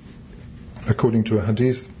point, according to a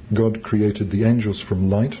hadith, God created the angels from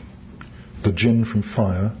light, the jinn from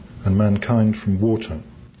fire, and mankind from water.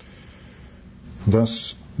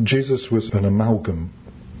 Thus, Jesus was an amalgam,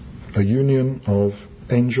 a union of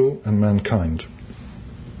angel and mankind,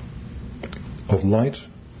 of light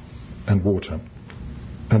and water.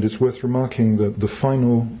 And it's worth remarking that the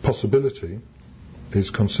final possibility is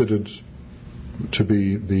considered to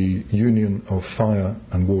be the union of fire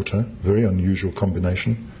and water, very unusual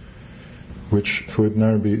combination, which for Ibn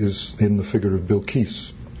Arabi is in the figure of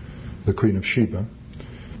Bilqis, the Queen of Sheba.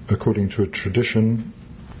 According to a tradition,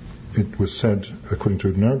 it was said, according to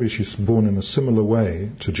Ibn Arabi, she's born in a similar way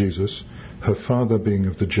to Jesus, her father being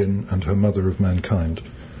of the jinn and her mother of mankind.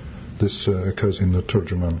 This occurs in the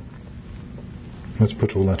Turjuman. Let's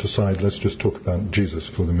put all that aside, let's just talk about Jesus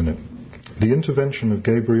for the minute. The intervention of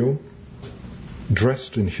Gabriel,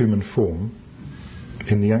 dressed in human form,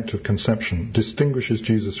 in the act of conception, distinguishes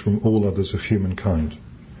Jesus from all others of humankind.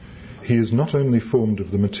 He is not only formed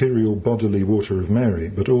of the material bodily water of Mary,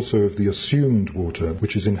 but also of the assumed water,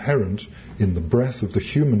 which is inherent in the breath of the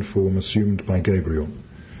human form assumed by Gabriel.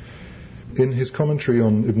 In his commentary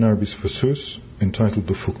on Ibn Arabi's Fusus, entitled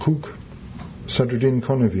the Fukuk, Sadruddin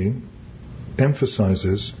Konevi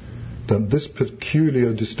emphasizes that this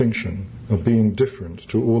peculiar distinction of being different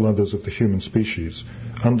to all others of the human species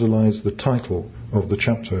underlies the title of the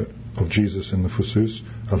chapter of Jesus in the Fusus,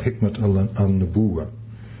 Al-Hikmat al-Nubuwah,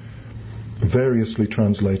 variously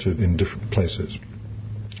translated in different places.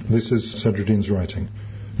 This is Sadruddin's writing.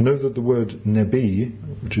 Know that the word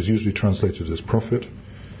Nabi, which is usually translated as prophet,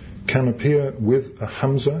 can appear with a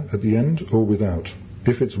Hamza at the end or without.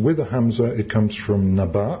 If it's with a Hamza, it comes from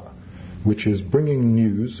Naba, which is bringing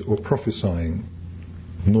news or prophesying,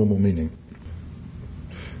 normal meaning.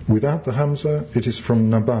 Without the Hamza, it is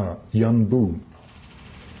from Naba, Yanbu,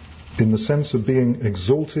 in the sense of being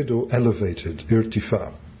exalted or elevated,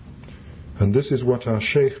 irtifa. And this is what our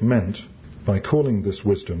Shaykh meant by calling this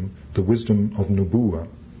wisdom the wisdom of Nubuwah.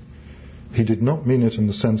 He did not mean it in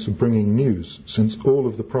the sense of bringing news, since all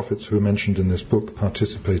of the prophets who are mentioned in this book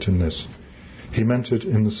participate in this. He meant it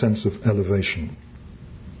in the sense of elevation.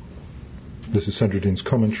 This is Sadruddin's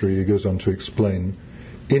commentary. He goes on to explain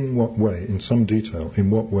in what way, in some detail, in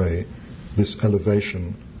what way this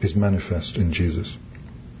elevation is manifest in Jesus.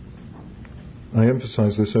 I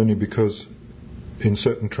emphasize this only because in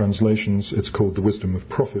certain translations it's called the wisdom of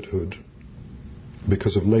prophethood,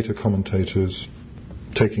 because of later commentators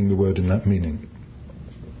taking the word in that meaning.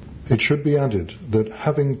 It should be added that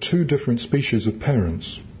having 2 different species of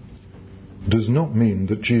parents does not mean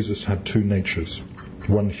that Jesus had 2 natures,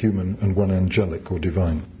 one human and one angelic or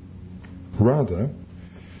divine. Rather,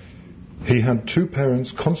 he had 2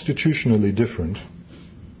 parents constitutionally different,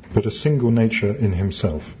 but a single nature in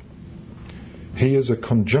himself. He is a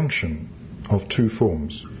conjunction of 2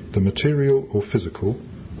 forms, the material or physical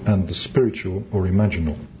and the spiritual or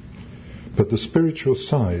imaginal. But the spiritual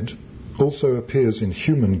side also appears in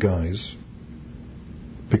human guise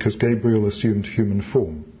because Gabriel assumed human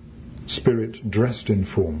form, spirit dressed in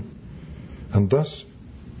form. And thus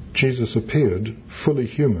Jesus appeared fully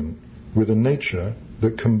human, with a nature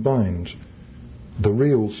that combined the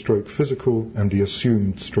real stroke physical and the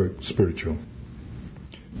assumed stroke spiritual.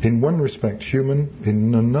 In one respect human,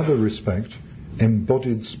 in another respect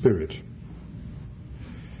embodied spirit.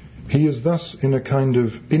 He is thus in a kind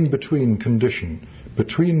of in-between condition,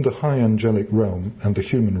 between the high angelic realm and the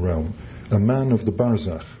human realm, a man of the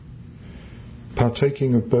barzakh,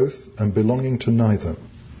 partaking of both and belonging to neither.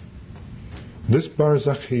 This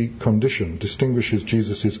barzakhi condition distinguishes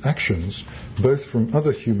Jesus' actions both from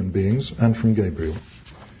other human beings and from Gabriel.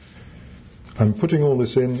 I'm putting all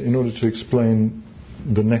this in order to explain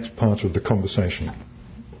the next part of the conversation.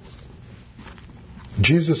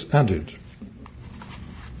 Jesus added,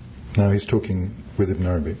 now he's talking with Ibn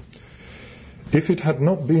Arabi, if it had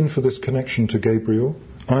not been for this connection to Gabriel,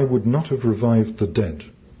 I would not have revived the dead.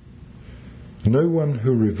 No one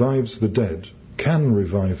who revives the dead can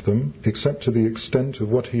revive them except to the extent of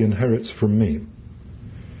what he inherits from me.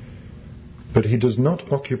 But he does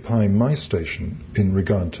not occupy my station in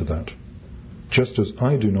regard to that, just as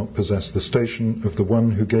I do not possess the station of the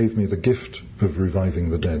one who gave me the gift of reviving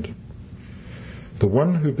the dead. The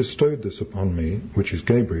one who bestowed this upon me, which is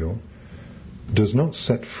Gabriel, does not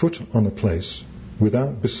set foot on a place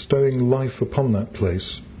without bestowing life upon that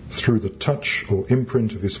place through the touch or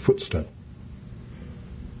imprint of his footstep.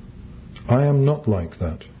 I am not like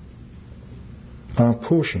that. Our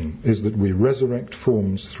portion is that we resurrect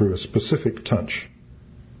forms through a specific touch,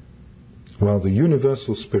 while the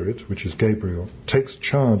universal spirit, which is Gabriel, takes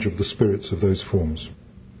charge of the spirits of those forms.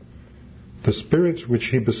 The spirit which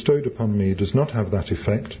he bestowed upon me does not have that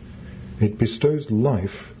effect. It bestows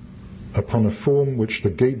life upon a form which the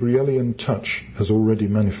Gabrielian touch has already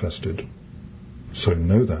manifested. So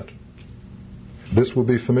know that. This will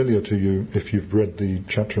be familiar to you if you've read the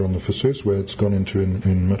chapter on the Fusus, where it's gone into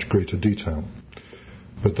in much greater detail.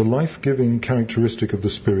 But the life-giving characteristic of the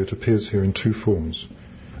Spirit appears here in two forms.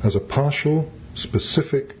 As a partial,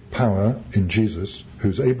 specific power in Jesus,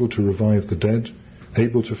 who's able to revive the dead,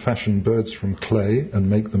 able to fashion birds from clay and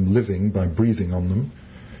make them living by breathing on them,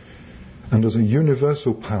 and as a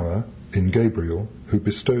universal power in Gabriel, who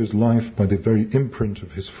bestows life by the very imprint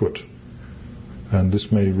of his foot. And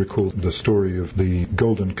this may recall the story of the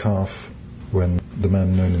golden calf, when the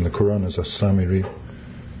man known in the Quran as As-Samiri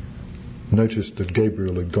noticed that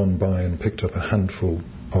Gabriel had gone by and picked up a handful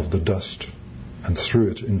of the dust and threw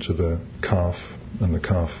it into the calf, and the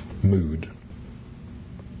calf mooed.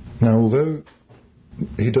 Now, although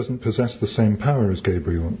he doesn't possess the same power as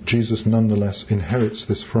Gabriel, Jesus nonetheless inherits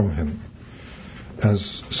this from him.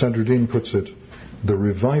 As Sadruddin puts it, the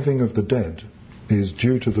reviving of the dead is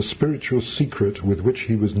due to the spiritual secret with which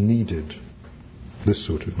he was kneaded. This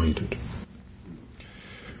sort of kneaded.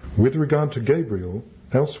 With regard to Gabriel,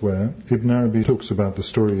 elsewhere, Ibn Arabi talks about the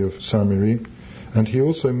story of Samiri, and he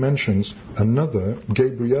also mentions another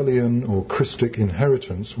Gabrielian or Christic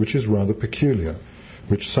inheritance which is rather peculiar,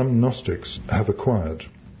 which some Gnostics have acquired.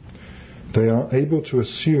 They are able to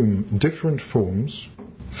assume different forms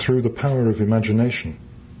through the power of imagination.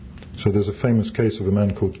 So there's a famous case of a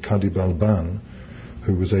man called Kadib al-Ban,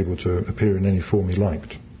 who was able to appear in any form he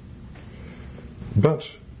liked. But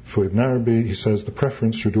for Ibn Arabi, he says the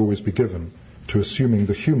preference should always be given to assuming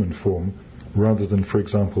the human form rather than, for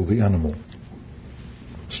example, the animal.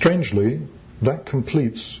 Strangely, that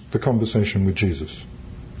completes the conversation with Jesus.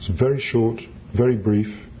 It's very short, very brief,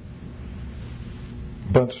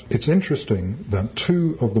 but it's interesting that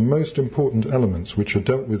two of the most important elements which are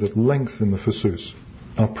dealt with at length in the Fusus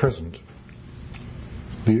are present.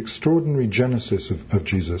 The extraordinary genesis of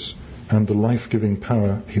Jesus and the life-giving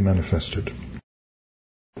power he manifested.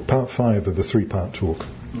 Part 5 of a 3-part talk.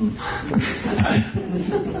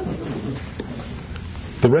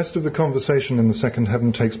 The rest of the conversation in the second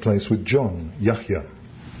heaven takes place with John, Yahya.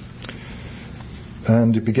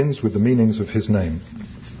 And it begins with the meanings of his name.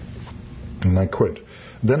 And I quote,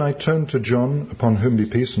 "Then I turned to John, upon whom be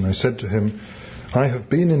peace, and I said to him, I have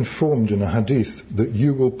been informed in a hadith that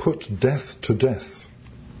you will put death to death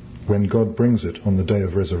when God brings it on the day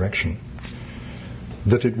of resurrection.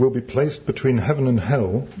 That it will be placed between heaven and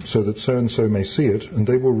hell, so that so-and-so may see it, and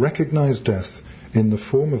they will recognize death in the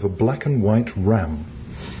form of a black and white ram."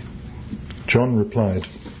 John replied,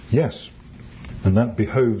 "Yes, and that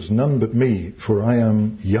behoves none but me, for I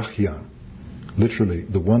am Yahya, literally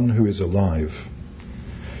the one who is alive.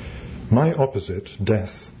 My opposite,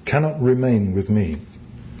 death, cannot remain with me.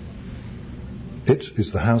 It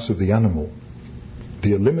is the house of the animal.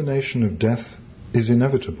 The elimination of death is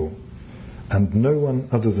inevitable, and no one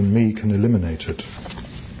other than me can eliminate it."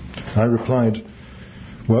 I replied,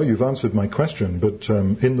 Well, you've answered my question, but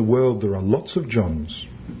in the world there are lots of Johns.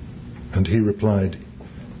 And he replied,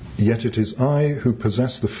 yet it is I who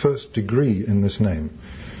possess the first degree in this name.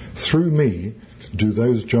 Through me do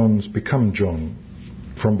those Johns become John,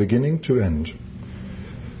 from beginning to end.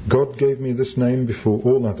 God gave me this name before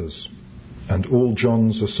all others, and all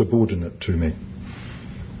Johns are subordinate to me.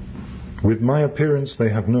 With my appearance they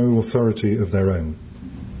have no authority of their own.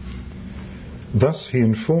 Thus he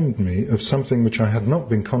informed me of something which I had not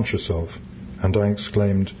been conscious of, and I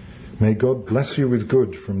exclaimed, may God bless you with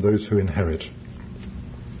good from those who inherit.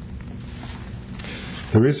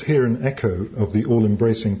 There is here an echo of the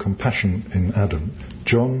all-embracing compassion in Adam.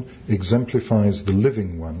 John exemplifies the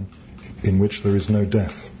living one in which there is no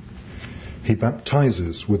death. He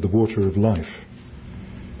baptizes with the water of life.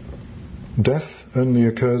 Death only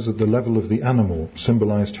occurs at the level of the animal,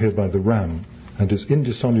 symbolized here by the ram, and is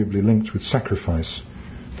indissolubly linked with sacrifice,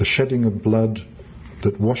 the shedding of blood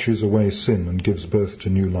that washes away sin and gives birth to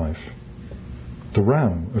new life. The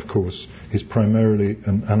ram, of course, is primarily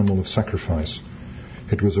an animal of sacrifice.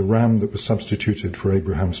 It was a ram that was substituted for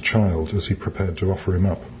Abraham's child as he prepared to offer him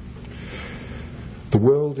up. The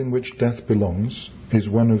world in which death belongs is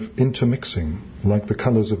one of intermixing, like the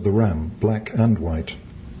colours of the ram, black and white.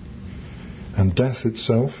 And death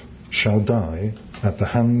itself shall die at the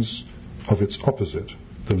hands of its opposite,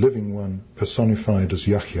 the living one personified as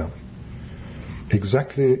Yahya,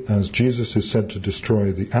 exactly as Jesus is said to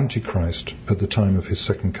destroy the Antichrist at the time of his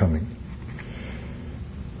second coming.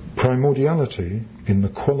 Primordiality in the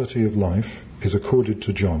quality of life is accorded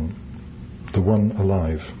to John, the one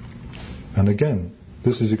alive. And again,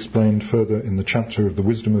 this is explained further in the chapter of the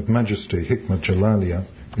wisdom of majesty, Hikmah Jalaliya,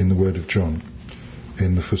 in the word of John,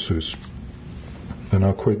 in the Fusus. And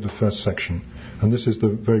I'll quote the first section. And this is the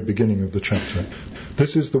very beginning of the chapter.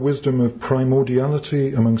 This is the wisdom of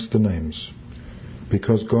primordiality amongst the names,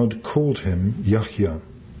 because God called him Yahya.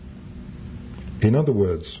 In other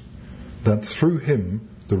words, that through him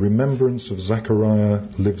the remembrance of Zechariah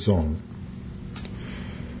lives on.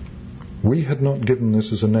 We had not given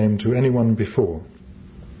this as a name to anyone before.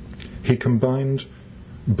 He combined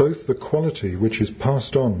both the quality which is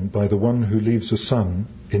passed on by the one who leaves a son,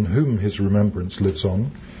 in whom his remembrance lives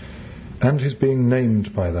on, and his being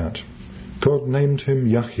named by that. God named him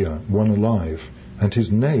Yahya, one alive, and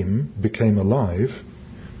his name became alive,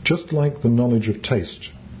 just like the knowledge of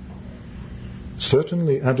taste.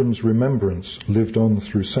 Certainly Adam's remembrance lived on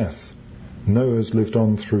through Seth, Noah's lived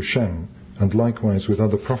on through Shem, and likewise with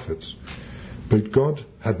other prophets. But God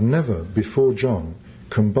had never, before John,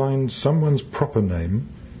 combined someone's proper name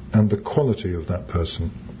and the quality of that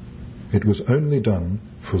person. It was only done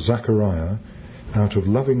for Zechariah out of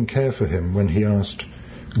loving care for him when he asked,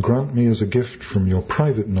 grant me as a gift from your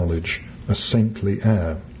private knowledge a saintly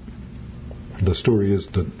heir. The story is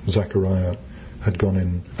that Zechariah had gone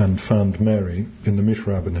in and found Mary in the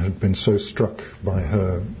mihrab and had been so struck by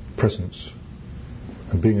her presence.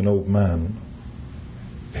 And being an old man,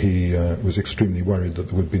 he was extremely worried that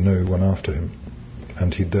there would be no one after him.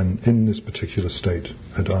 And he then, in this particular state,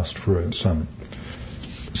 had asked for a son.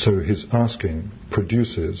 So his asking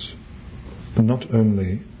produces not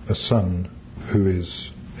only a son who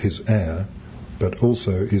is his heir, but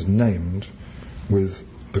also is named with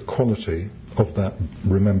the quality of that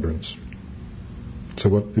remembrance. So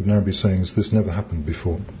what Ibn Arabi is saying is this never happened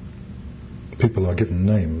before. People are given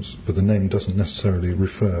names, but the name doesn't necessarily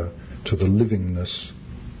refer to the livingness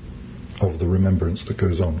of the remembrance that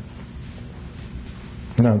goes on.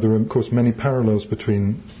 Now, there are, of course, many parallels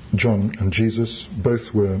between John and Jesus.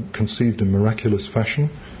 Both were conceived in miraculous fashion,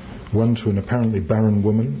 one to an apparently barren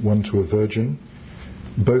woman, one to a virgin,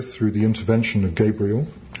 both through the intervention of Gabriel,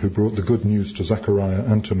 who brought the good news to Zechariah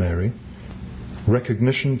and to Mary.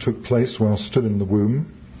 Recognition took place while still in the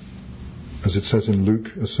womb. As it says in Luke,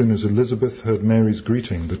 as soon as Elizabeth heard Mary's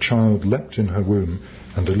greeting, the child leapt in her womb,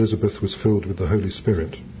 and Elizabeth was filled with the Holy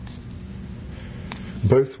Spirit.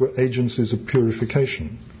 Both were agencies of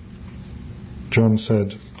purification. John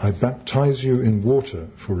said, I baptize you in water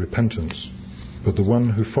for repentance, but the one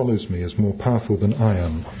who follows me is more powerful than I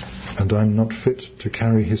am, and I am not fit to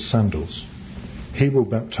carry his sandals. He will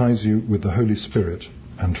baptize you with the Holy Spirit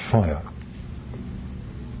and fire.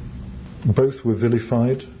 Both were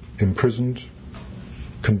vilified, imprisoned,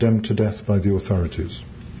 condemned to death by the authorities.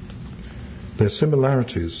 Their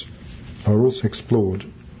similarities are also explored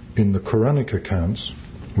in the Quranic accounts,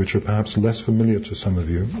 which are perhaps less familiar to some of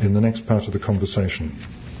you, in the next part of the conversation.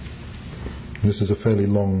 This is a fairly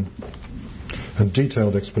long and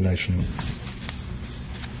detailed explanation.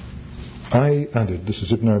 I added, this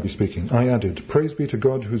is Ibn Arabi speaking, I added, praise be to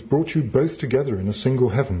God who has brought you both together in a single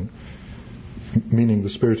heaven, meaning the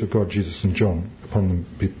Spirit of God, Jesus and John, upon them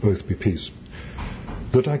both be peace,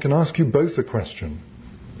 that I can ask you both a question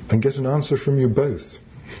and get an answer from you both.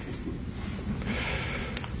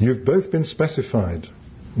 You've both been specified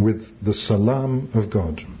with the salam of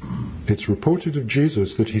God. It's reported of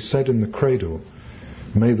Jesus that he said in the cradle,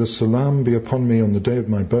 "May the salam be upon me on the day of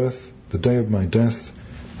my birth, the day of my death,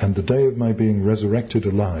 and the day of my being resurrected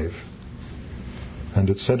alive." And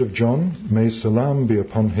it said of John, "May salam be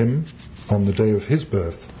upon him on the day of his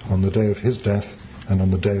birth, on the day of his death, and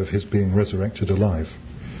on the day of his being resurrected alive."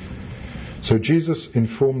 So Jesus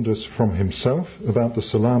informed us from himself about the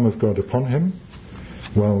salam of God upon him,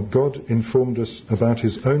 while God informed us about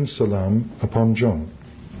his own salam upon John.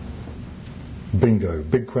 Bingo,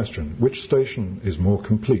 big question. Which station is more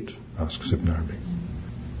complete? Asks Ibn Arabi.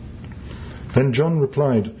 Then John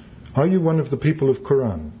replied, "Are you one of the people of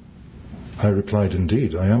Quran?" I replied,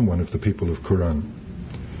 "Indeed, I am one of the people of Quran."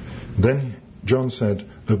 Then John said,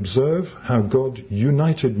 "Observe how God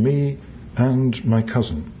united me and my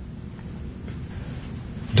cousin.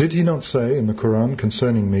 Did he not say in the Quran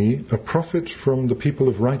concerning me, a prophet from the people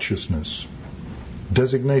of righteousness,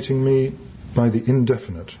 designating me by the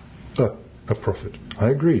indefinite, a prophet?" I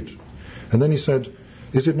agreed. And then he said,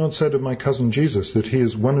 "Is it not said of my cousin Jesus that he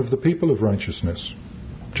is one of the people of righteousness,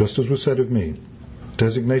 just as was said of me,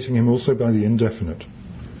 designating him also by the indefinite?"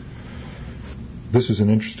 This is an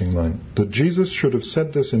interesting line. That Jesus should have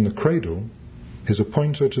said this in the cradle is a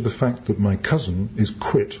pointer to the fact that my cousin is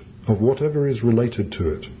quit of whatever is related to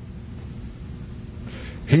it.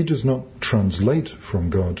 He does not translate from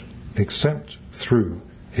God except through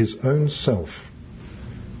his own self,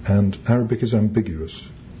 and Arabic is ambiguous.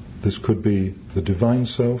 This could be the divine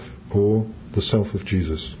self or the self of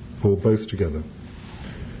Jesus, or both together.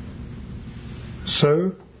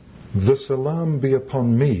 So, the salam be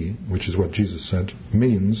upon me, which is what Jesus said,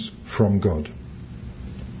 means from God.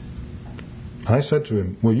 I said to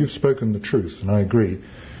him, "Well, you've spoken the truth, and I agree."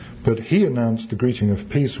 But he announced the greeting of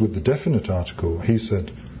peace with the definite article. He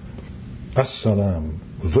said, "As-salam,"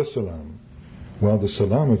 the salam, while the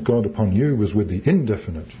salam of God upon you was with the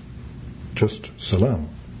indefinite, just salam.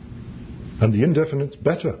 And the indefinite's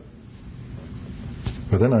better.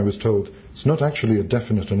 But then I was told, it's not actually a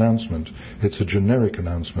definite announcement, it's a generic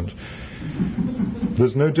announcement.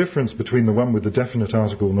 There's no difference between the one with the definite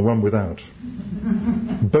article and the one without.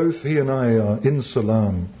 Both he and I are in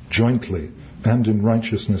salam jointly, and in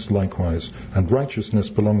righteousness likewise. And righteousness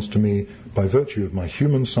belongs to me by virtue of my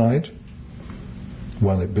human side,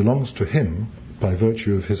 while it belongs to him by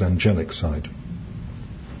virtue of his angelic side.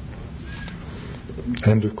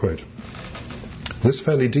 End of quote. This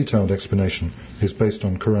fairly detailed explanation is based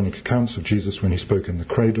on Quranic accounts of Jesus when he spoke in the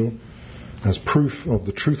cradle, as proof of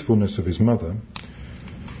the truthfulness of his mother,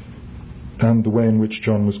 and the way in which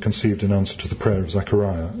John was conceived in answer to the prayer of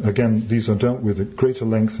Zechariah. Again, these are dealt with at greater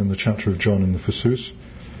length in the chapter of John in the Fusus.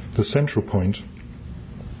 The central point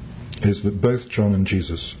is that both John and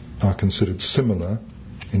Jesus are considered similar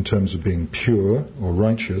in terms of being pure or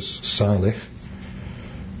righteous, salih,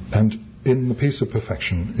 and in the peace of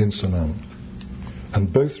perfection, in salam.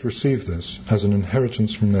 And both receive this as an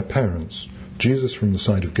inheritance from their parents, Jesus from the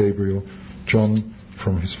side of Gabriel, John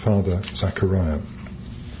from his father Zechariah.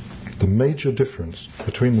 The major difference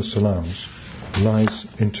between the salams lies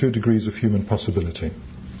in 2 degrees of human possibility.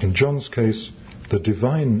 In John's case, the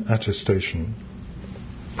divine attestation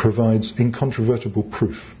provides incontrovertible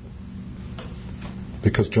proof,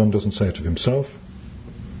 because John doesn't say it of himself,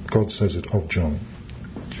 God says it of John.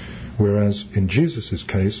 Whereas in Jesus'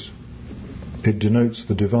 case, it denotes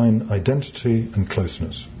the divine identity and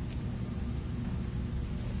closeness.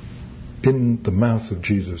 In the mouth of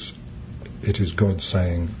Jesus, it is God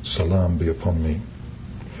saying, "Salam be upon me."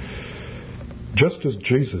 Just as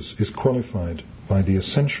Jesus is qualified by the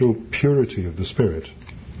essential purity of the Spirit,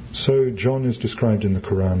 so John is described in the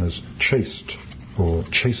Quran as chaste or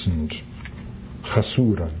chastened,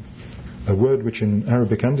 khasuran, a word which in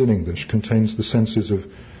Arabic and in English contains the senses of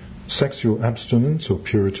sexual abstinence or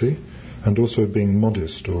purity, and also being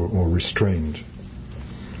modest or restrained.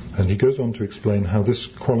 And he goes on to explain how this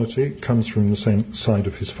quality comes from the same side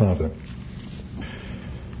of his father.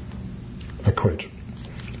 I quote,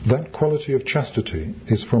 "That quality of chastity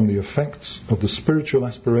is from the effects of the spiritual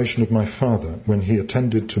aspiration of my father when he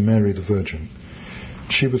attended to Mary the Virgin.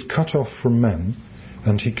 She was cut off from men,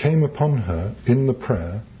 and he came upon her in the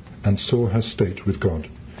prayer and saw her state with God.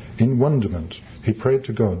 In wonderment, he prayed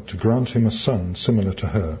to God to grant him a son similar to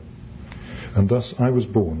her. And thus I was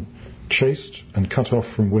born, chaste and cut off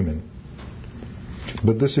from women.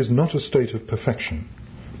 But this is not a state of perfection,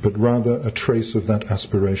 but rather a trace of that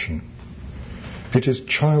aspiration. It is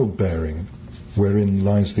childbearing wherein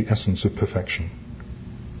lies the essence of perfection.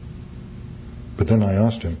 But then I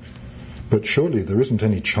asked him, but surely there isn't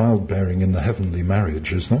any childbearing in the heavenly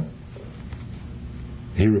marriage, is there?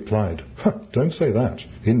 He replied, don't say that.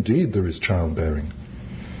 Indeed there is childbearing.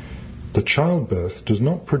 The childbirth does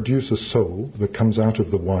not produce a soul that comes out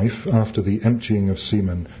of the wife after the emptying of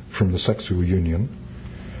semen from the sexual union.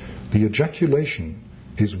 The ejaculation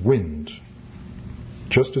is wind.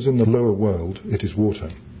 Just as in the lower world it is water.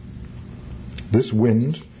 This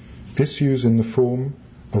wind issues in the form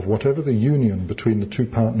of whatever the union between the two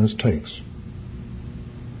partners takes.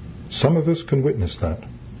 Some of us can witness that,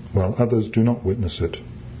 while others do not witness it.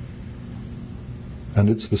 And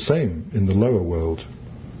it's the same in the lower world,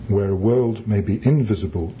 where a world may be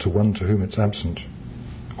invisible to one to whom it's absent,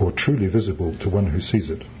 or truly visible to one who sees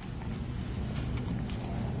it.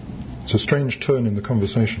 It's a strange turn in the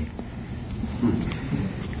conversation.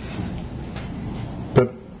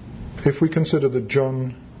 But if we consider that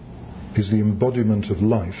John is the embodiment of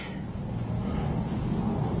life,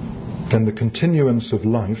 then the continuance of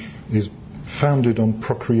life is founded on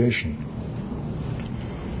procreation.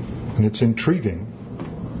 And it's intriguing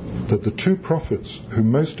that the two prophets who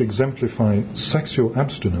most exemplify sexual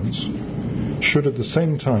abstinence should at the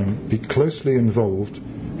same time be closely involved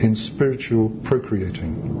in spiritual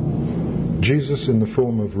procreating. Jesus in the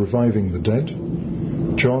form of reviving the dead,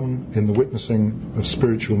 John in the witnessing of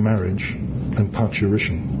spiritual marriage and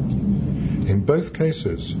parturition. In both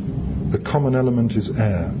cases, the common element is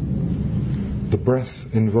air, the breath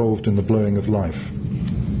involved in the blowing of life,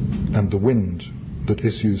 and the wind that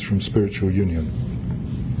issues from spiritual union.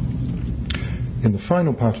 In the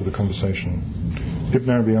final part of the conversation, Ibn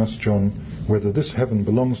Arabi asks John whether this heaven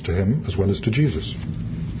belongs to him as well as to Jesus.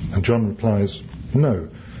 And John replies, no,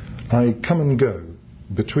 I come and go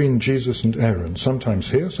between Jesus and Aaron, sometimes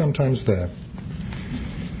here, sometimes there.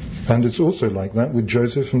 And it's also like that with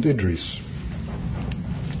Joseph and Idris.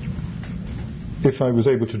 If I was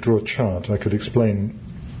able to draw a chart, I could explain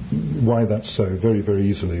why that's so very, very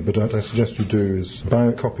easily. But what I suggest you do is buy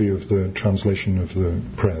a copy of the translation of the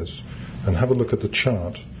prayers and have a look at the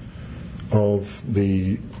chart of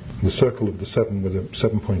the circle of the seven with a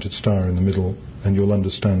seven-pointed star in the middle, and you'll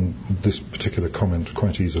understand this particular comment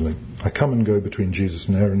quite easily. I come and go between Jesus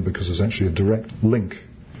and Aaron because there's actually a direct link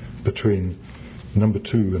between number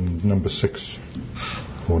 2 and number 6,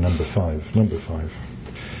 or number 5. Number 5.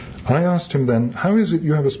 I asked him then, how is it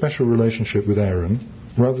you have a special relationship with Aaron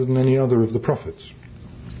rather than any other of the prophets?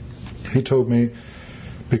 He told me,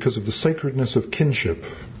 because of the sacredness of kinship.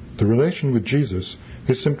 The relation with Jesus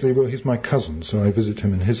is simply, well, he's my cousin, so I visit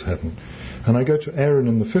him in his heaven. And I go to Aaron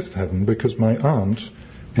in the 5th heaven because my aunt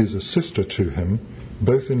is a sister to him,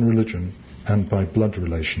 both in religion and by blood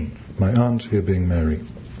relation, my aunt here being Mary.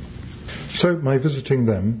 So my visiting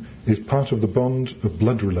them is part of the bond of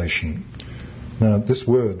blood relation. Now, this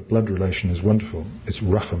word, blood relation, is wonderful. It's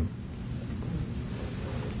Raham,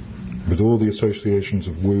 with all the associations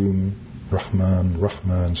of womb, Rahman,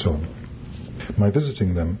 Rahma, and so on. My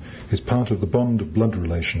visiting them is part of the bond of blood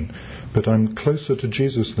relation, but I'm closer to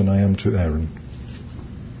Jesus than I am to Aaron.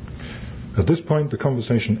 At this point, the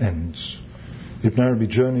conversation ends. Ibn Arabi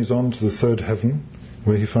journeys on to the 3rd heaven,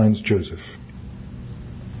 where he finds Joseph.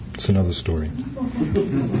 It's another story.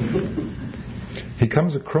 He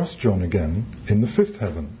comes across John again in the 5th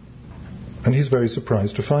heaven, and he's very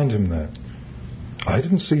surprised to find him there. I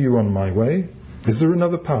didn't see you on my way. Is there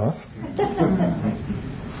another path?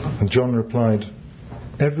 And John replied,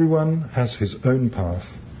 everyone has his own path,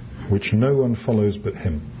 which no one follows but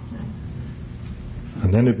him.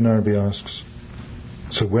 And then Ibn Arabi asks,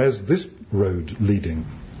 so where's this road leading?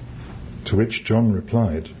 To which John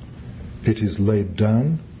replied, it is laid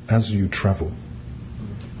down as you travel.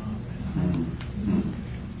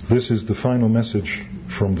 This is the final message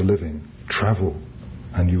from the living. Travel,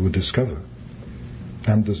 and you will discover.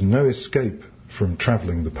 And there's no escape from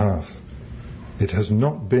travelling the path. It has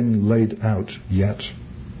not been laid out yet.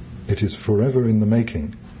 It is forever in the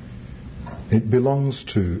making. It belongs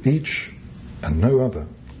to each and no other.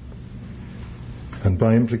 And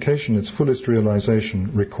by implication, its fullest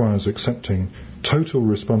realization requires accepting total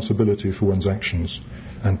responsibility for one's actions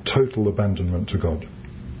and total abandonment to God.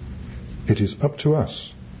 It is up to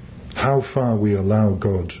us how far we allow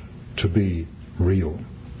God to be real.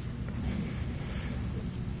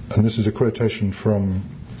 And this is a quotation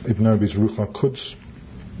from Ibn Arabi's Ruh al-Quds.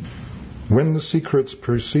 When the secrets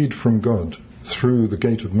proceed from God through the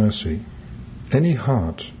gate of mercy, any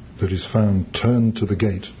heart that is found turned to the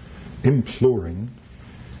gate, imploring,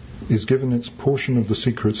 is given its portion of the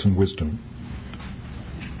secrets and wisdom.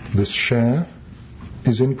 This share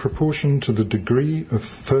is in proportion to the degree of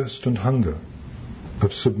thirst and hunger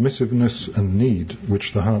of submissiveness and need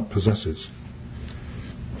which the heart possesses.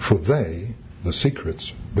 For they, the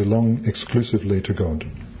secrets, belong exclusively to God.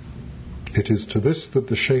 It is to this that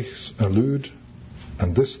the sheikhs allude,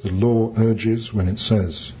 and this the law urges when it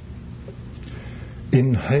says,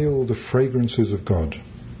 inhale the fragrances of God,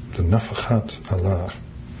 the nafakhat Allah.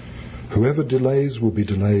 Whoever delays will be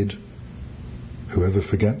delayed, whoever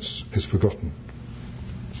forgets is forgotten.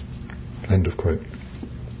 End of quote.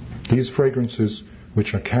 These fragrances,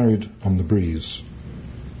 which are carried on the breeze,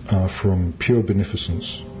 are from pure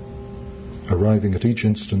beneficence, arriving at each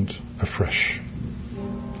instant afresh.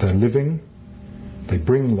 They're living, they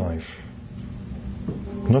bring life,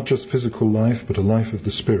 not just physical life, but a life of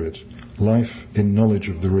the spirit, life in knowledge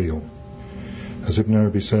of the real. As Ibn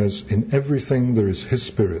Arabi says, in everything there is his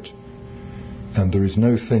spirit, and there is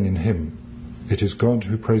no thing in him. It is God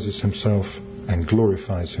who praises himself and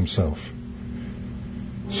glorifies himself.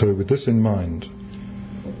 So with this in mind,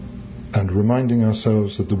 and reminding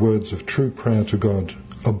ourselves that the words of true prayer to God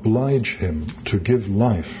oblige him to give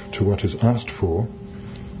life to what is asked for,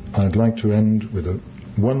 I'd like to end with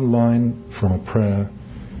one line from a prayer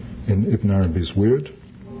in Ibn Arabi's Wird.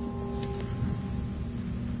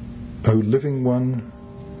 O living one,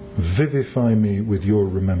 vivify me with your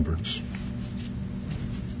remembrance.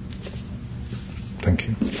 Thank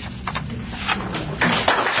you.